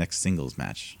can have his next singles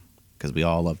match, because we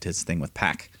all loved his thing with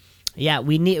Pac. Yeah,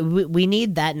 we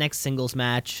need that next singles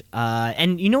match.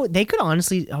 And they could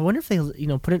honestly, I wonder if they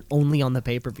put it only on the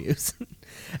pay-per-views.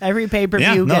 Every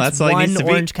pay-per-view gets one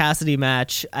Orange Cassidy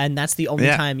match, and that's the only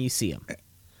time you see him.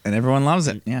 And everyone loves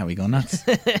it. Yeah, we go nuts.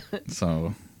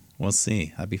 So we'll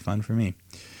see. That'd be fun for me.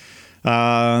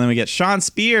 Then we get Sean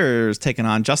Spears taking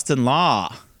on Justin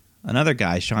Law. Another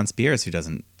guy, Sean Spears, who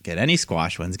doesn't get any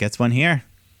squash wins, gets one here.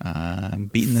 I'm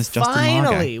beating this Justin Law guy.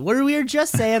 Finally, what we were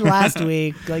just saying last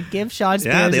week, like give Sean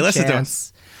Spears a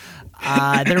chance.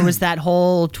 There was that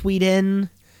whole tweet in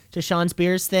to Sean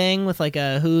Spears thing with like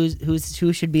a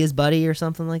who should be his buddy or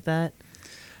something like that.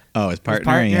 Oh, his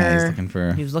partner. Yeah,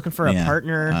 he was looking for a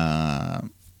partner.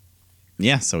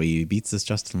 So he beats this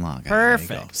Justin Law guy.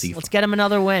 Perfect. Let's get him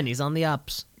another win. He's on the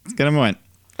ups. Let's get him a win.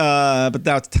 But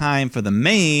now it's time for the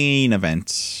main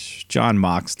event. John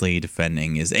Moxley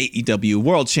defending his AEW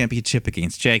World Championship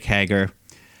against Jake Hager.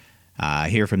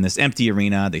 Here from this empty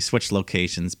arena, they switched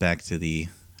locations back to the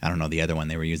other one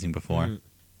they were using before.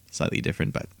 Slightly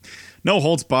different, but no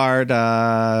holds barred.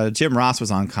 Jim Ross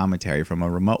was on commentary from a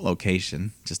remote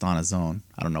location, just on his own.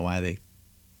 I don't know why they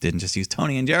didn't just use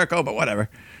Tony and Jericho, but whatever.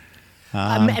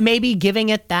 Maybe giving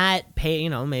it that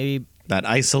maybe that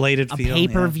isolated feel,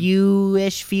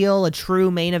 pay-per-view-ish feel, a true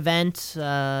main event. You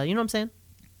know what I'm saying?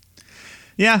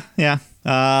 Yeah.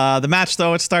 The match,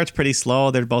 though, it starts pretty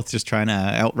slow. They're both just trying to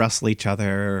out-wrestle each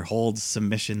other, hold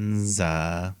submissions.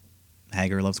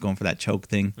 Hager loves going for that choke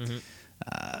thing.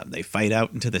 They fight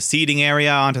out into the seating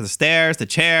area, onto the stairs, the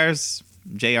chairs.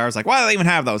 JR's like, why do they even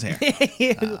have those here?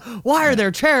 Why are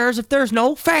there chairs if there's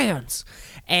no fans?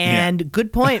 And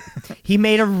good point. He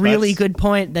made a really good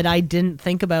point that I didn't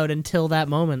think about until that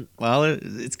moment. Well,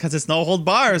 it's because it's no hold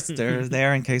bars. They're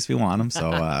there in case we want them.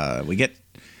 So we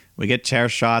get chair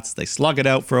shots. They slug it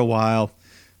out for a while.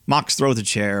 Mox throws a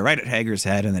chair right at Hager's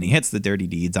head, and then he hits the Dirty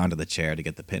Deeds onto the chair to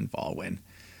get the pinfall win.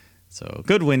 So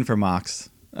good win for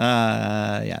Mox.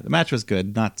 The match was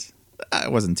good.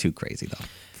 It wasn't too crazy though.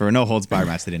 For a no holds bar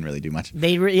match, they didn't really do much.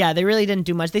 They really didn't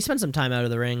do much. They spent some time out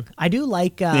of the ring. I do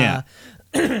like.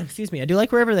 Excuse me. I do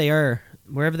like wherever they were.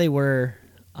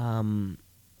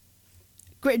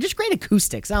 great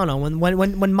acoustics. I don't know when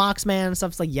Moxman and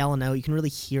stuff's like yelling out, you can really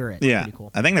hear it. Yeah, Pretty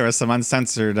cool. I think there was some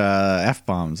uncensored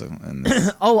f-bombs in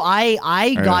this. Oh,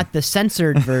 I got the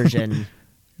censored version.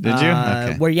 Did you?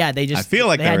 Okay. Where they just I feel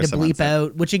like they there had was to some bleep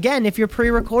uncensored. out. Which again, if you're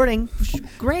pre-recording,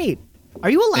 great. Are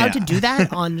you allowed to Yeah. do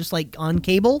that on just like on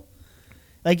cable?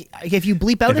 Like if you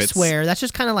bleep out If a it's- swear, that's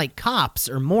just kind of like Cops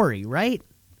or Maury, right?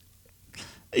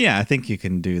 Yeah, I think you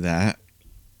can do that.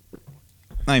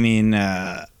 I mean,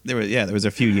 there was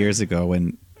a few years ago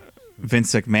when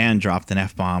Vince McMahon dropped an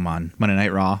f-bomb on Monday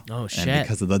Night Raw. Oh, shit. And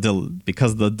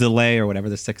because of the delay or whatever,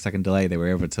 the 6-second delay, they were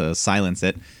able to silence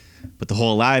it. But the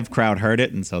whole live crowd heard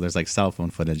it, and so there's like cell phone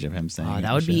footage of him saying. Oh, it that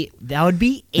and would shit.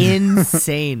 be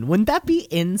insane. Wouldn't that be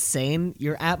insane?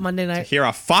 You're at Monday Night Hear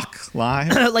a fuck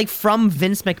live. like from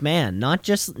Vince McMahon, not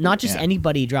just Yeah.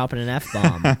 anybody dropping an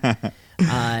F-bomb.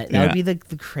 That would be the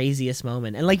craziest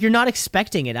moment. And like you're not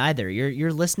expecting it either.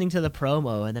 You're listening to the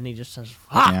promo and then he just says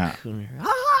fuck. Yeah.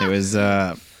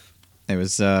 Ah! It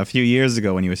was a few years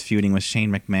ago when he was feuding with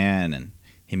Shane McMahon, and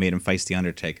he made him face the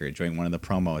Undertaker during one of the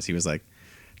promos. He was like,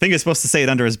 I think he was supposed to say it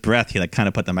under his breath. He like kind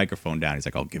of put the microphone down. He's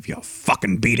like, "I'll give you a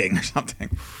fucking beating" or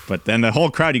something. But then the whole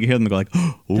crowd, you could hear them go like,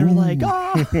 They're "Ooh." like,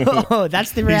 oh,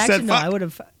 that's the reaction. No, fuck. I would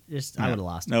have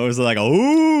lost. No, it was like,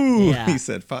 "Ooh." Yeah. He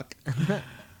said, "Fuck."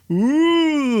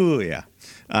 Ooh, yeah.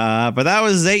 But that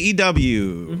was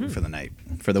AEW for the night,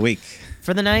 for the week.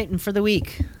 For the night and for the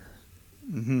week.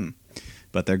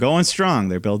 But they're going strong.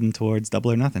 They're building towards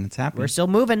Double or Nothing. It's happening. We're still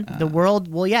moving. The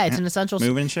world, well, yeah, it's an essential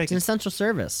moving and it's shaking. an essential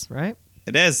service, right?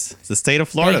 It is. It's the state of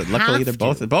Florida. They Luckily, have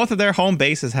they're both of their home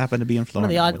bases happen to be in What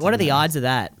Florida. are the odds of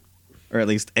that? Or at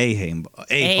least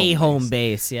a Home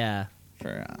base, yeah.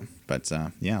 But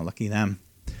yeah, lucky them.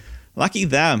 Lucky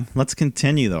them. Let's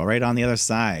continue though. Right on the other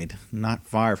side, not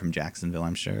far from Jacksonville,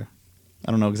 I'm sure.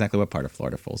 I don't know exactly what part of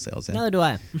Florida Full Sail's in. Neither do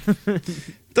I.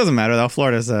 Doesn't matter though.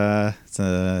 Florida's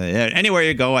anywhere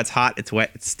you go, it's hot, it's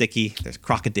wet, it's sticky. There's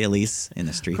crocodiles in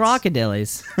the streets.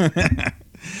 Crocodiles.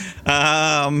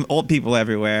 Old people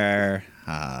everywhere.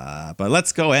 But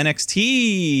let's go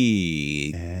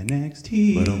NXT.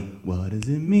 NXT. What does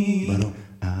it mean?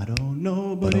 I don't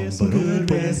know, but it's some good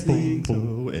wrestling. So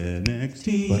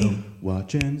NXT.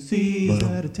 Watch and see.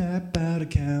 Out a tap, out a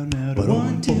count, out a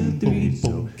 1, 2, 3.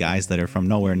 So guys that are from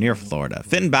nowhere near Florida.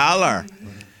 Finn Balor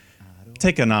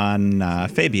taking on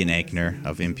Fabian Aichner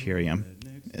of Imperium.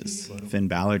 As Finn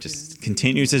Balor just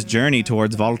continues his journey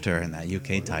towards Walter and that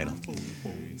UK title.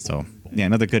 So, yeah,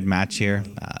 another good match here.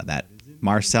 That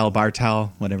Marcel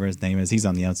Bartel, whatever his name is, he's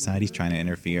on the outside. He's trying to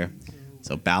interfere.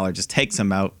 So Balor just takes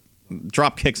him out,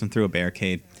 drop kicks him through a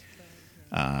barricade.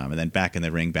 And then back in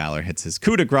the ring, Balor hits his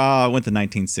coup de grace, went to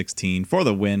 1916 for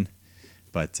the win.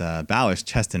 But Balor's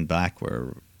chest and back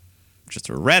were just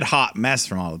a red-hot mess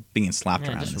from all being slapped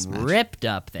Yeah, around in just this match. ripped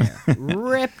up there.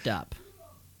 Ripped up.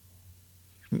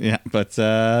 Yeah, but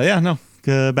no.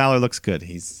 Balor looks good.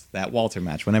 He's that Walter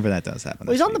match. Whenever that does happen,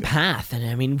 Well, he's that's on the pretty good. path, and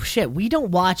I mean, shit, we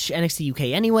don't watch NXT UK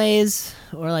anyways,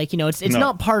 or like it's No.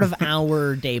 not part of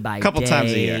our day by day. Couple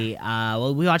times a year.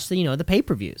 Well, we watch the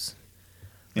pay-per-views,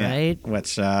 Yeah. right?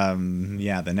 Which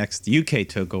the next UK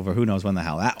took over. Who knows when the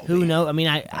hell that will Who be. knows?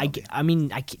 I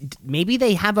mean, maybe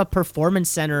they have a performance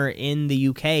center in the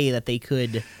UK that they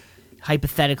could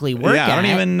hypothetically work Yeah, at. I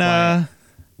don't even. but-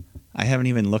 I haven't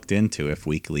even looked into if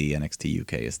weekly NXT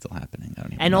UK is still happening. I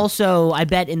don't even And know. also, I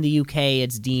bet in the UK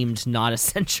it's deemed not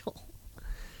essential.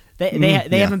 They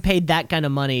yeah. haven't paid that kind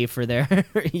of money for their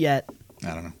yet.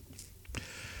 I don't know.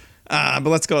 But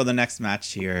let's go to the next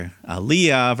match here.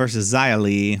 Leah versus Xia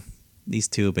Li. These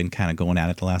two have been kind of going at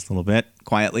it the last little bit.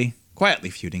 Quietly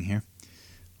feuding here.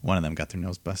 One of them got their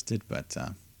nose busted, but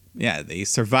they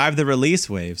survived the release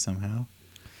wave somehow.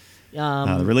 The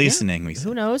releasening, we said.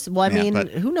 Who knows? Well, I Yeah, mean, but-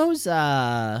 who knows?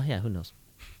 Who knows?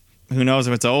 Who knows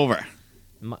if it's over?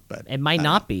 But It might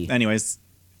not be. Anyways,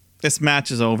 this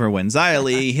match is over when Xia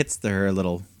Li hits her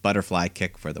little butterfly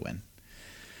kick for the win.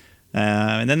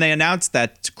 And then they announced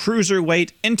that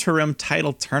Cruiserweight interim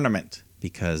title tournament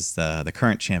because the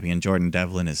current champion, Jordan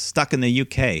Devlin, is stuck in the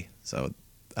UK. So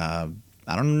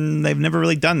they've never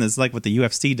really done this like what the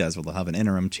UFC does, where they'll have an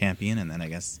interim champion and then I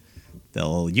guess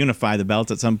they'll unify the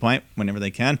belts at some point whenever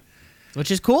they can.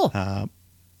 Which is cool. Yeah.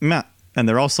 And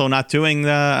they're also not doing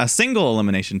a single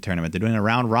elimination tournament. They're doing a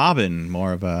round robin,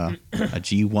 more of a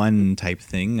G1 type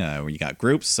thing where you got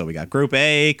groups. So we got Group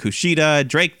A, Kushida,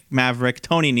 Drake Maverick,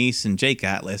 Tony Nese, and Jake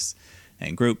Atlas.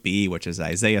 And Group B, which is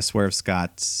Isaiah Swerve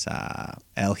Scott,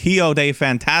 El Hijo de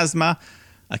Fantasma,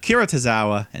 Akira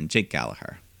Tozawa, and Jake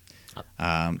Gallagher.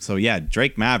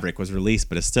 Drake Maverick was released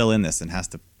but is still in this and has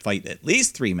to fight at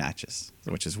least 3 matches,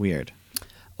 which is weird.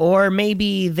 Or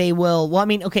maybe they will. Well, I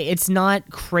mean, okay, it's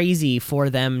not crazy for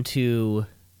them to.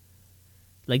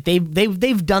 Like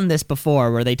they've done this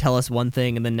before, where they tell us one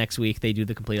thing and then next week they do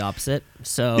the complete opposite.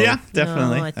 So Yeah,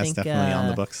 definitely. I That's think, definitely on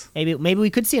the books. Maybe we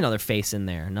could see another face in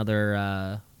there,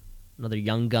 another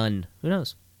young gun. Who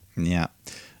knows? Yeah.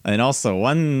 And also,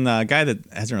 one guy that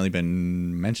hasn't really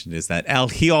been mentioned is that El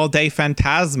Hijo de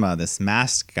Fantasma, this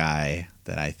masked guy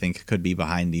that I think could be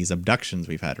behind these abductions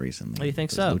we've had recently. Oh, you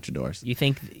think those so? Luchadors. You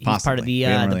think he's Possibly. part of We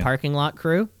haven't the really- parking lot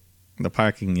crew? The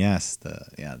parking, yes.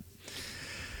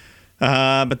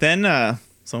 But then,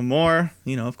 some more,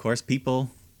 of course, people.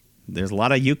 There's a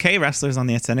lot of UK wrestlers on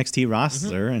the NXT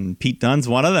roster, and Pete Dunne's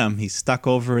one of them. He's stuck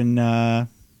over in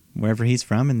wherever he's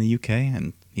from in the UK,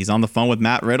 and he's on the phone with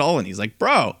Matt Riddle, and he's like,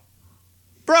 bro,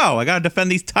 I got to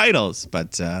defend these titles.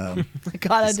 But I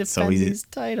gotta defend these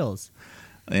titles.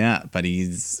 yeah, but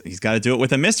he's got to do it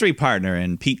with a mystery partner,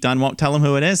 and Pete Dunne won't tell him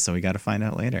who it is, so we got to find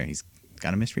out later. He's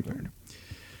got a mystery partner.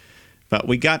 But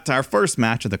we got our first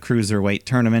match of the Cruiserweight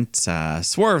tournament.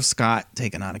 Swerve Scott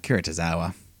taking on Akira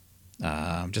Tozawa.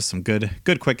 Just some good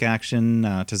quick action.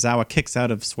 Tozawa kicks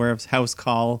out of Swerve's house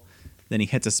call. Then he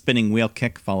hits a spinning wheel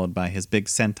kick, followed by his big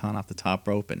senton off the top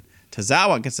rope. And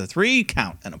Tozawa gets a 3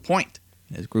 count and a point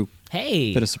in his group.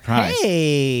 Hey, Bit of surprise.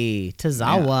 Hey, Tozawa.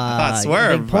 Yeah, I thought Getting a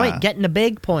Swerve, big point, getting a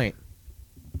big point.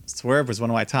 Swerve was one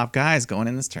of my top guys going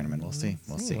in this tournament. We'll see.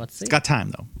 Let's see. Let's see. It's got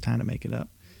time, though. Time to make it up.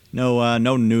 No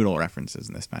noodle references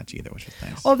in this match either, which is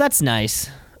nice. Oh, that's nice.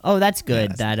 Oh, that's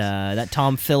good. Yeah, that's that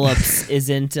Tom Phillips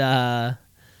isn't that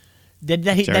he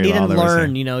Jerry didn't Lawler was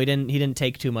learn. here. He didn't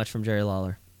take too much from Jerry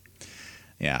Lawler.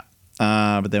 Yeah.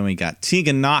 But then we got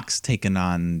Tegan Nox taking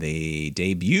on the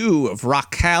debut of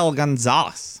Raquel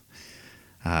Gonzalez.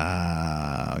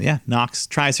 Nox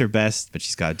tries her best, but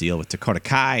she's got to deal with Dakota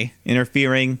Kai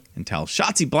interfering until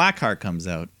Shotzi Blackheart comes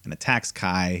out and attacks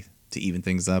Kai to even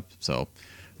things up. So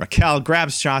Raquel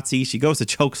grabs Shotzi. She goes to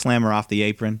choke slam her off the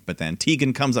apron, but then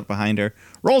Tegan comes up behind her,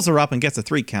 rolls her up, and gets a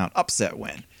 3 count. Upset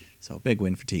win. So big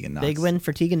win for Tegan Nox. Big win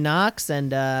for Tegan Nox,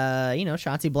 and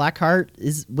Shotzi Blackheart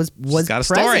was She's got a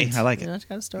story. present. I like it. She's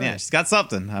got a story. Yeah, she's got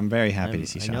something. I'm very happy to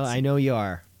see Shotzi. I know you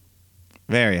are.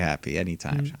 Very happy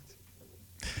anytime, Mm-hmm.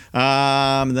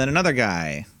 Shotzi. Then another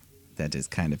guy that is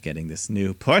kind of getting this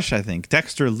new push, I think.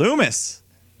 Dexter Loomis,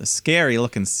 the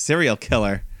scary-looking serial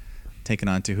killer, taking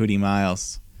on Tahuti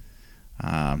Miles.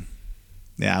 I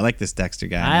like this Dexter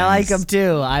guy. I like him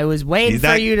too. I was waiting He's for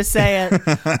that- you to say it.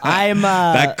 I'm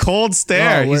that cold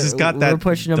stare. He's just got that. We're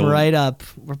pushing him right up.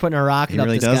 We're putting a rocket up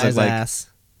really this does guy's look like-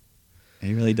 ass.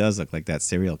 He really does look like that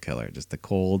serial killer. Just the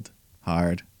cold,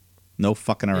 hard, no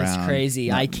fucking around. It's crazy.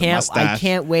 the I mustache.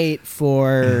 can't wait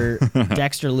for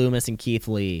Dexter Loomis and Keith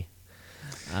Lee.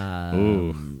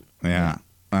 Ooh, yeah.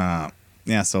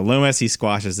 So Loomis, he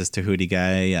squashes this Tahuti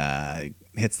guy,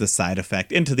 hits the side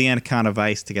effect into the Anaconda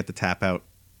Vice to get the tap out.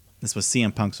 This was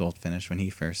CM Punk's old finish when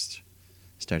he first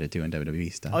started doing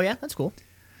WWE stuff. Oh yeah, that's cool.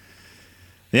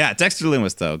 Yeah, Dexter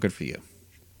Loomis, though. Good for you.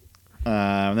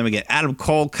 Then we get Adam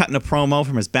Cole cutting a promo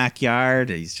from his backyard.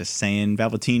 He's just saying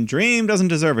Velveteen Dream doesn't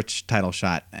deserve a title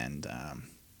shot. And,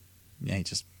 he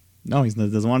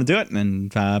doesn't want to do it.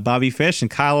 And Bobby Fish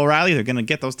and Kyle O'Reilly, they're going to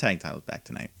get those tag titles back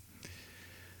tonight.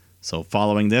 So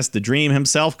following this, the Dream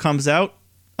himself comes out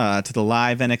to the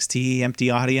live NXT empty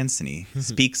audience, and he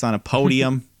speaks on a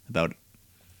podium about...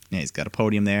 Yeah, he's got a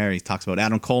podium there. He talks about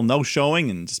Adam Cole no showing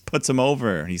and just puts him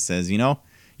over. He says,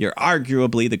 you're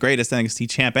arguably the greatest NXT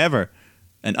champ ever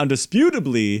and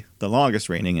undisputably the longest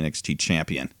reigning NXT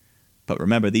champion. But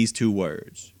remember these 2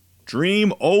 words,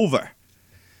 dream over.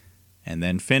 And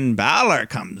then Finn Balor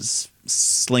comes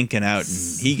slinking out,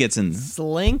 and he gets in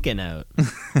Slinking out.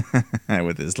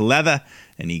 with his leather,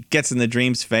 and he gets in the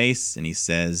Dream's face, and he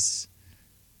says,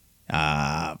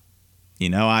 I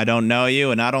don't know you,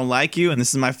 and I don't like you, and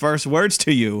this is my first words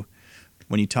to you.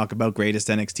 When you talk about greatest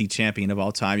NXT champion of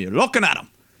all time, you're looking at him.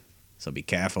 So be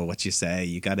careful what you say.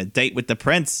 You got a date with the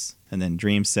Prince. And then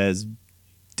Dream says,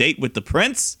 date with the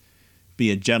Prince?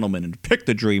 Be a gentleman and pick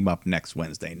the Dream up next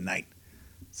Wednesday night.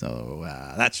 So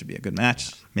that should be a good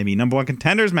match. Maybe number 1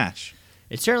 contenders match.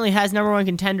 It certainly has number 1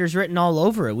 contenders written all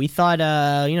over it. We thought,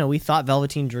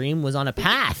 Velveteen Dream was on a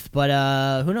path, but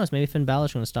who knows? Maybe Finn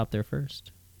Balor's going to stop there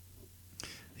first.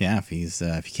 Yeah, if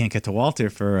he can't get to Walter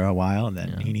for a while,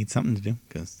 then he needs something to do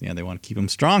because they want to keep him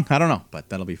strong. I don't know, but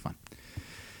that'll be fun.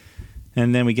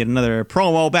 And then we get another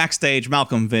promo backstage.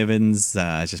 Malcolm Bivens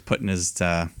just putting his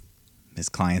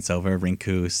clients over.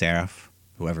 Rinku, Seraph,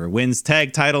 whoever wins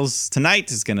tag titles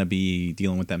tonight is going to be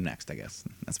dealing with them next, I guess.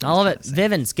 That's what All of he's it. trying to say.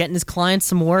 Vivens getting his clients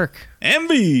some work.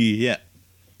 Envy, yeah,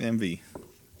 Envy.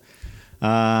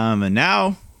 And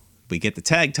now we get the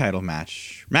tag title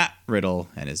match. Matt Riddle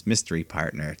and his mystery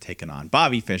partner taking on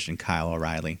Bobby Fish and Kyle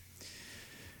O'Reilly.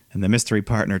 And the mystery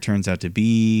partner turns out to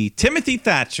be Timothy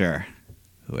Thatcher,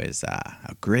 who is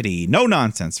a gritty,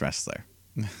 no-nonsense wrestler.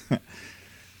 Who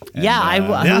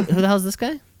the hell's this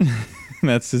guy?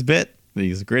 That's his bit.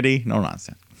 He's gritty,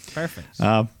 no-nonsense. Perfect.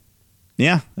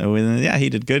 He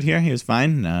did good here. He was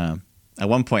fine. At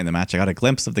one point in the match, I got a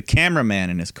glimpse of the cameraman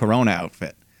in his Corona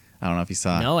outfit. I don't know if you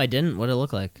saw it. No, I didn't. What did it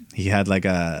look like? He had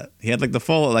the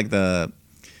full, the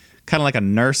kind of like a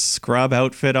nurse scrub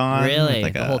outfit on. Really?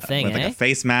 Like the whole thing, with like a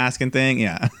face mask and thing.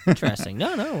 Yeah. Interesting.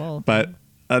 Well. But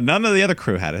none of the other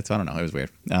crew had it, so I don't know. It was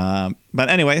weird. But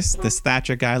anyways, this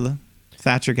Thatcher guy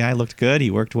looked good.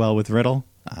 He worked well with Riddle.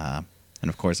 And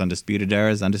of course, Undisputed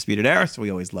Era is Undisputed Era, so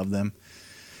we always love them.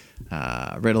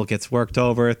 Riddle gets worked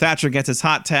over. Thatcher gets his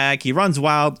hot tag. He runs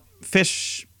wild.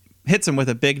 Fish hits him with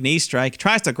a big knee strike.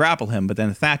 Tries to grapple him, but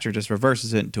then Thatcher just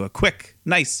reverses it into a quick,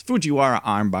 nice Fujiwara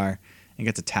armbar and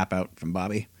gets a tap out from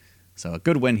Bobby. So a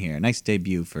good win here. Nice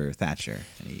debut for Thatcher.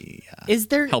 And he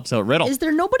helps out Riddle. Is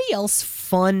there nobody else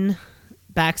fun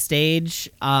backstage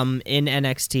in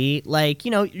NXT? Like,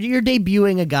 you're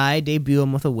debuting a guy, debut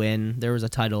him with a win. There was a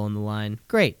title on the line.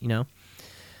 Great,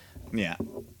 Yeah.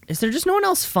 Is there just no one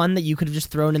else fun that you could have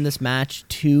just thrown in this match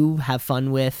to have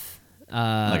fun with?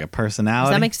 Like a personality?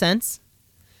 Does that make sense?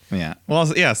 Yeah.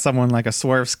 Well, yeah, someone like a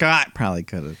Swerve Scott probably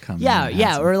could have come.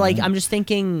 Yeah. Or like, I'm just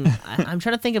thinking, I'm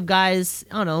trying to think of guys,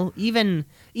 I don't know, even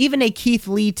a Keith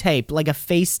Lee type, like a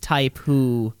face type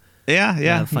who...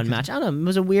 Yeah. Fun match. I don't know. It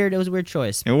was a weird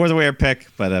choice. It was a weird pick,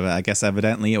 but I guess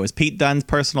evidently it was Pete Dunne's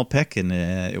personal pick, and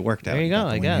it worked out. There you go,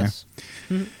 I guess.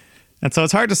 And so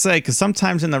it's hard to say, because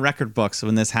sometimes in the record books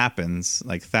when this happens,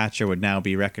 like Thatcher would now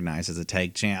be recognized as a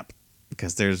tag champ,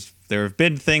 because there have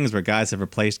been things where guys have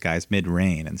replaced guys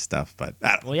mid-reign and stuff. But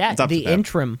it's up the to them.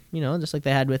 interim, just like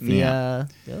they had with the other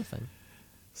thing.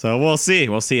 So we'll see.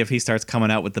 We'll see if he starts coming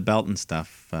out with the belt and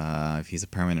stuff, if he's a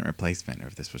permanent replacement, or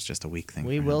if this was just a week thing.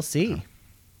 We will see.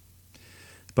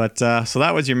 But so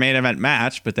that was your main event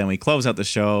match. But then we close out the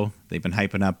show. They've been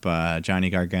hyping up Johnny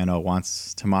Gargano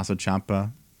wants Tommaso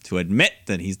Ciampa to admit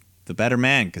that he's the better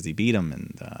man because he beat him.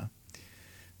 And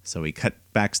so we cut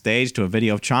backstage to a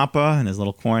video of Ciampa in his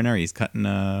little corner. He's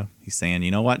saying,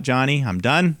 you know what, Johnny, I'm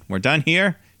done. We're done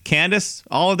here. Candace,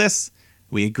 all of this.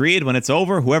 We agreed when it's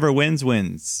over, whoever wins,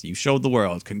 wins. You showed the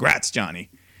world. Congrats, Johnny.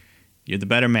 You're the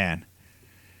better man.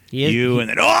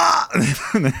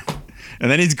 And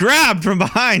then he's grabbed from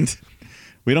behind.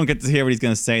 We don't get to hear what he's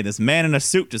going to say. This man in a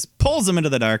suit just pulls him into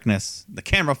the darkness. The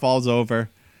camera falls over.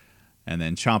 And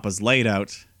then Ciampa's laid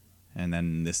out. And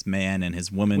then this man and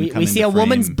his woman come into frame. We see a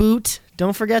woman's boot.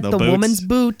 Don't forget the woman's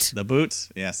boot. The boot.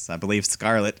 Yes, I believe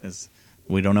Scarlett is.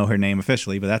 We don't know her name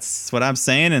officially, but that's what I'm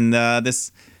saying. And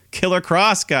this Killer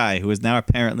Cross guy, who is now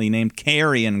apparently named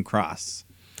Karrion Kross.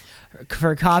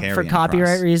 For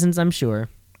copyright reasons, I'm sure.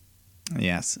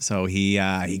 Yes. So he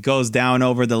goes down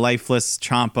over the lifeless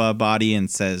Ciampa body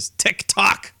and says,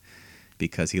 "Tick-tock,"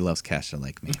 because he loves Kesha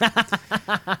like me.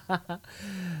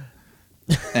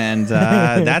 And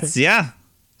that's,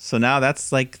 So now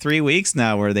that's like 3 weeks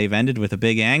now where they've ended with a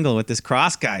big angle with this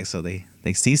Cross guy. So they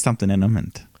see something in him,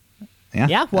 and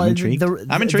well, I'm intrigued.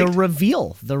 I'm intrigued. The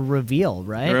reveal,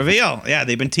 right? The reveal. Yeah,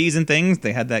 they've been teasing things.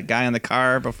 They had that guy in the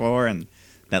car before, and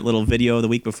that little video the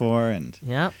week before, and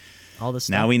all this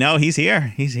stuff. Now we know he's here.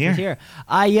 He's here.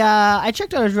 I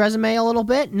checked out his resume a little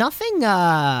bit. Nothing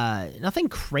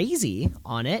crazy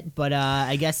on it, but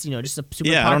I guess just a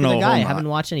super popular guy. I haven't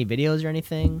watched any videos or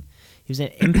anything. He was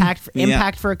in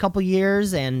Impact for a couple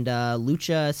years, and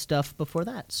Lucha stuff before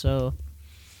that. So.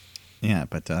 Yeah,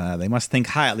 but they must think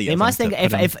highly of him. They must think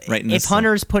if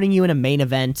Hunter's putting you in a main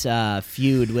event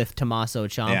feud with Tommaso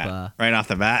Ciampa, right off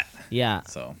the bat. Yeah,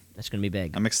 so that's gonna be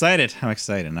big. I'm excited. I'm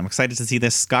excited to see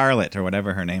this Scarlett, or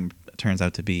whatever her name turns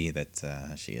out to be,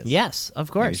 that she is. Yes, of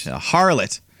course, a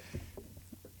harlot.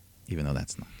 Even though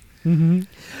that's not. Mm-hmm.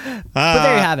 But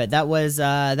there you have it. That was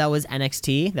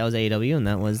NXT. That was AEW, and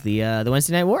that was the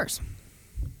Wednesday Night Wars.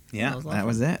 Yeah, that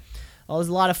was it. Well, it was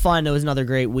a lot of fun. It was another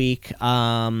great week.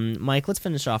 Mike, let's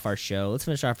finish off our show. Let's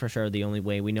finish off our show the only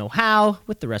way we know how,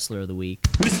 with the Wrestler of the Week.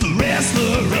 It's the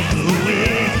Wrestler of the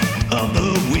Week, of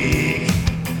the Week.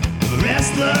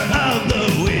 Wrestler of the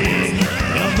Week,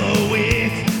 of the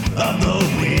Week, of the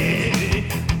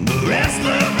Week. The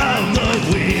Wrestler of the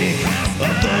Week,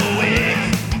 of the Week,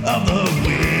 of the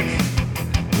Week.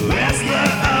 Wrestler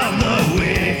of the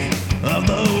Week, of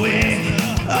the Week,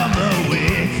 of the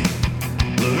Week.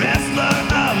 The Wrestler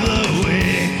of the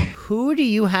Week. Who do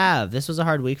you have? This was a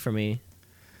hard week for me.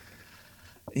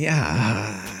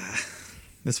 Yeah.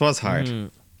 This was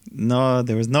hard.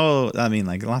 no. I mean,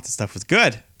 like lots of stuff was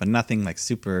good, but nothing like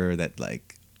super that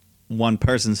like one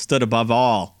person stood above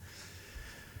all.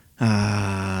 So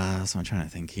I'm trying to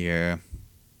think here.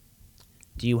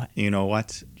 You know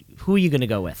what? Who are you gonna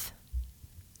go with?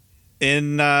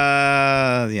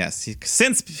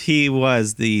 Since he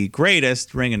was the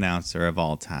greatest ring announcer of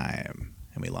all time,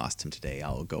 and we lost him today,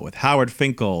 I'll go with Howard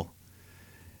Finkel,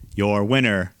 your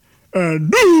winner and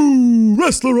new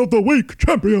wrestler of the week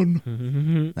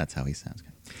champion. That's how he sounds.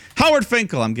 Howard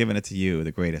Finkel, I'm giving it to you,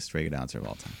 the greatest ring announcer of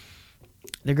all time.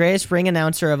 The greatest ring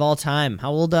announcer of all time. How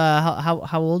old?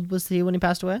 How old was he when he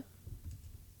passed away?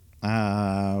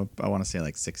 I want to say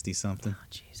like 60 something. Oh,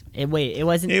 jeez. Wait, it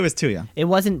wasn't. He was too young. It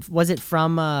wasn't. Was it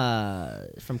from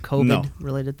COVID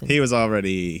related thing? He was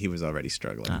already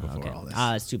struggling before all this.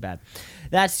 That's too bad.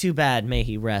 That's too bad. May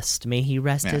he rest. May he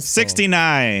rest his soul.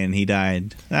 69. He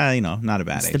died. Not a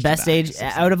bad age. It's the best age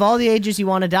out of all the ages you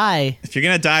want to die. If you're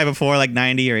gonna die before like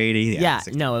 90 or 80, yeah,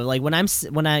 no, like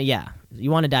you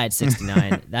want to die at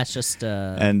 69. That's just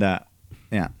yeah.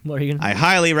 What are you gonna? I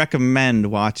highly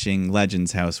recommend watching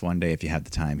Legends House one day if you have the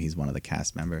time. He's one of the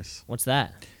cast members. What's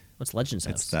that? What's Legends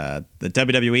House? It's the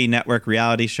WWE Network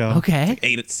reality show. Okay.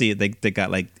 They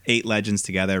got like 8 legends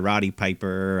together: Roddy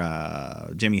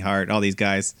Piper, Jimmy Hart, all these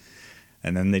guys,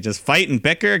 and then they just fight and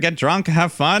bicker, get drunk,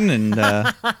 have fun, and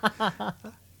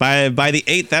by the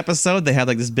 8th episode, they have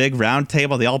like this big round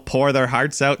table. They all pour their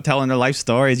hearts out, telling their life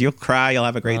stories. You'll cry. You'll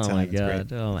have a great time. Oh my It's god!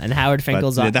 great. Oh, and Howard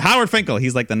Finkel's on. The Howard Finkel.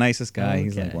 He's like the nicest guy. Okay.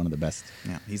 He's like one of the best.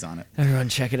 Yeah, he's on it. Everyone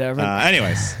check it out.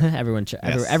 Anyways, everyone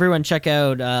check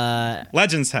out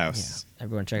Legends House. Yeah,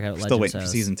 everyone check out Legends Still waiting House.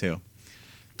 for season 2.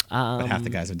 But half the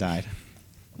guys have died.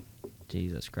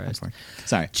 Jesus Christ.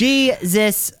 Sorry.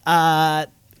 Jesus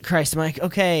Christ, Mike.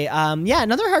 Okay.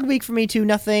 Another hard week for me too. We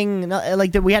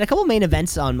had a couple main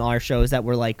events on our shows that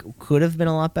were like could have been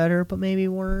a lot better, but maybe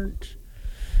weren't.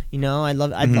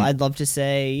 I'd love to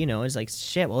say, it's like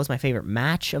shit. What was my favorite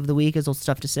match of the week? Is all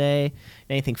stuff to say.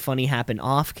 Anything funny happened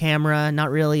off camera?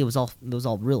 Not really. It was all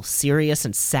real serious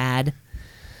and sad.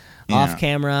 Off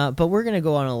camera, but we're gonna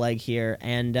go on a leg here.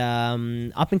 And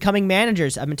up and coming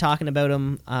managers, I've been talking about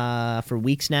them for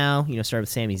weeks now. Started with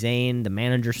Sami Zayn,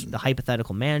 the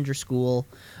hypothetical manager school,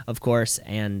 of course.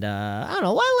 And I don't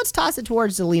know why. Let's toss it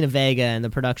towards Zelina Vega and the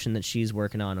production that she's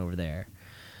working on over there.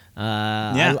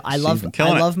 I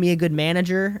love me a good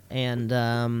manager,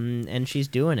 and she's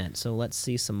doing it. So let's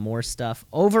see some more stuff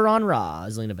over on Raw.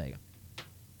 Zelina Vega.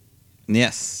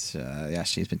 Yes,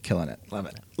 she's been killing it. Love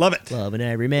it. Loving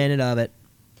every minute of it.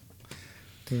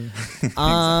 But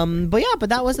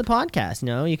that was the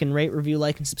podcast. You can rate, review,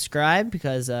 like, and subscribe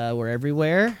because we're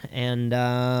everywhere, and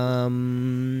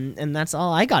that's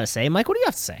all I gotta say. Mike, what do you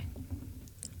have to say?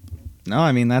 No,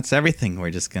 I mean that's everything.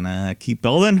 We're just gonna keep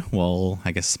building.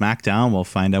 I guess SmackDown. We'll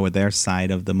find out what their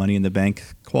side of the Money in the Bank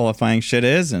qualifying shit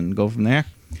is, and go from there.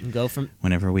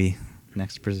 Whenever we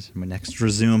next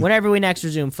resume. Whenever we next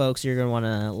resume, folks, you're going to want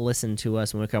to listen to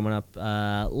us when we're coming up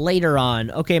later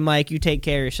on. Okay, Mike, you take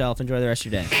care of yourself. Enjoy the rest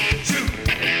of your day.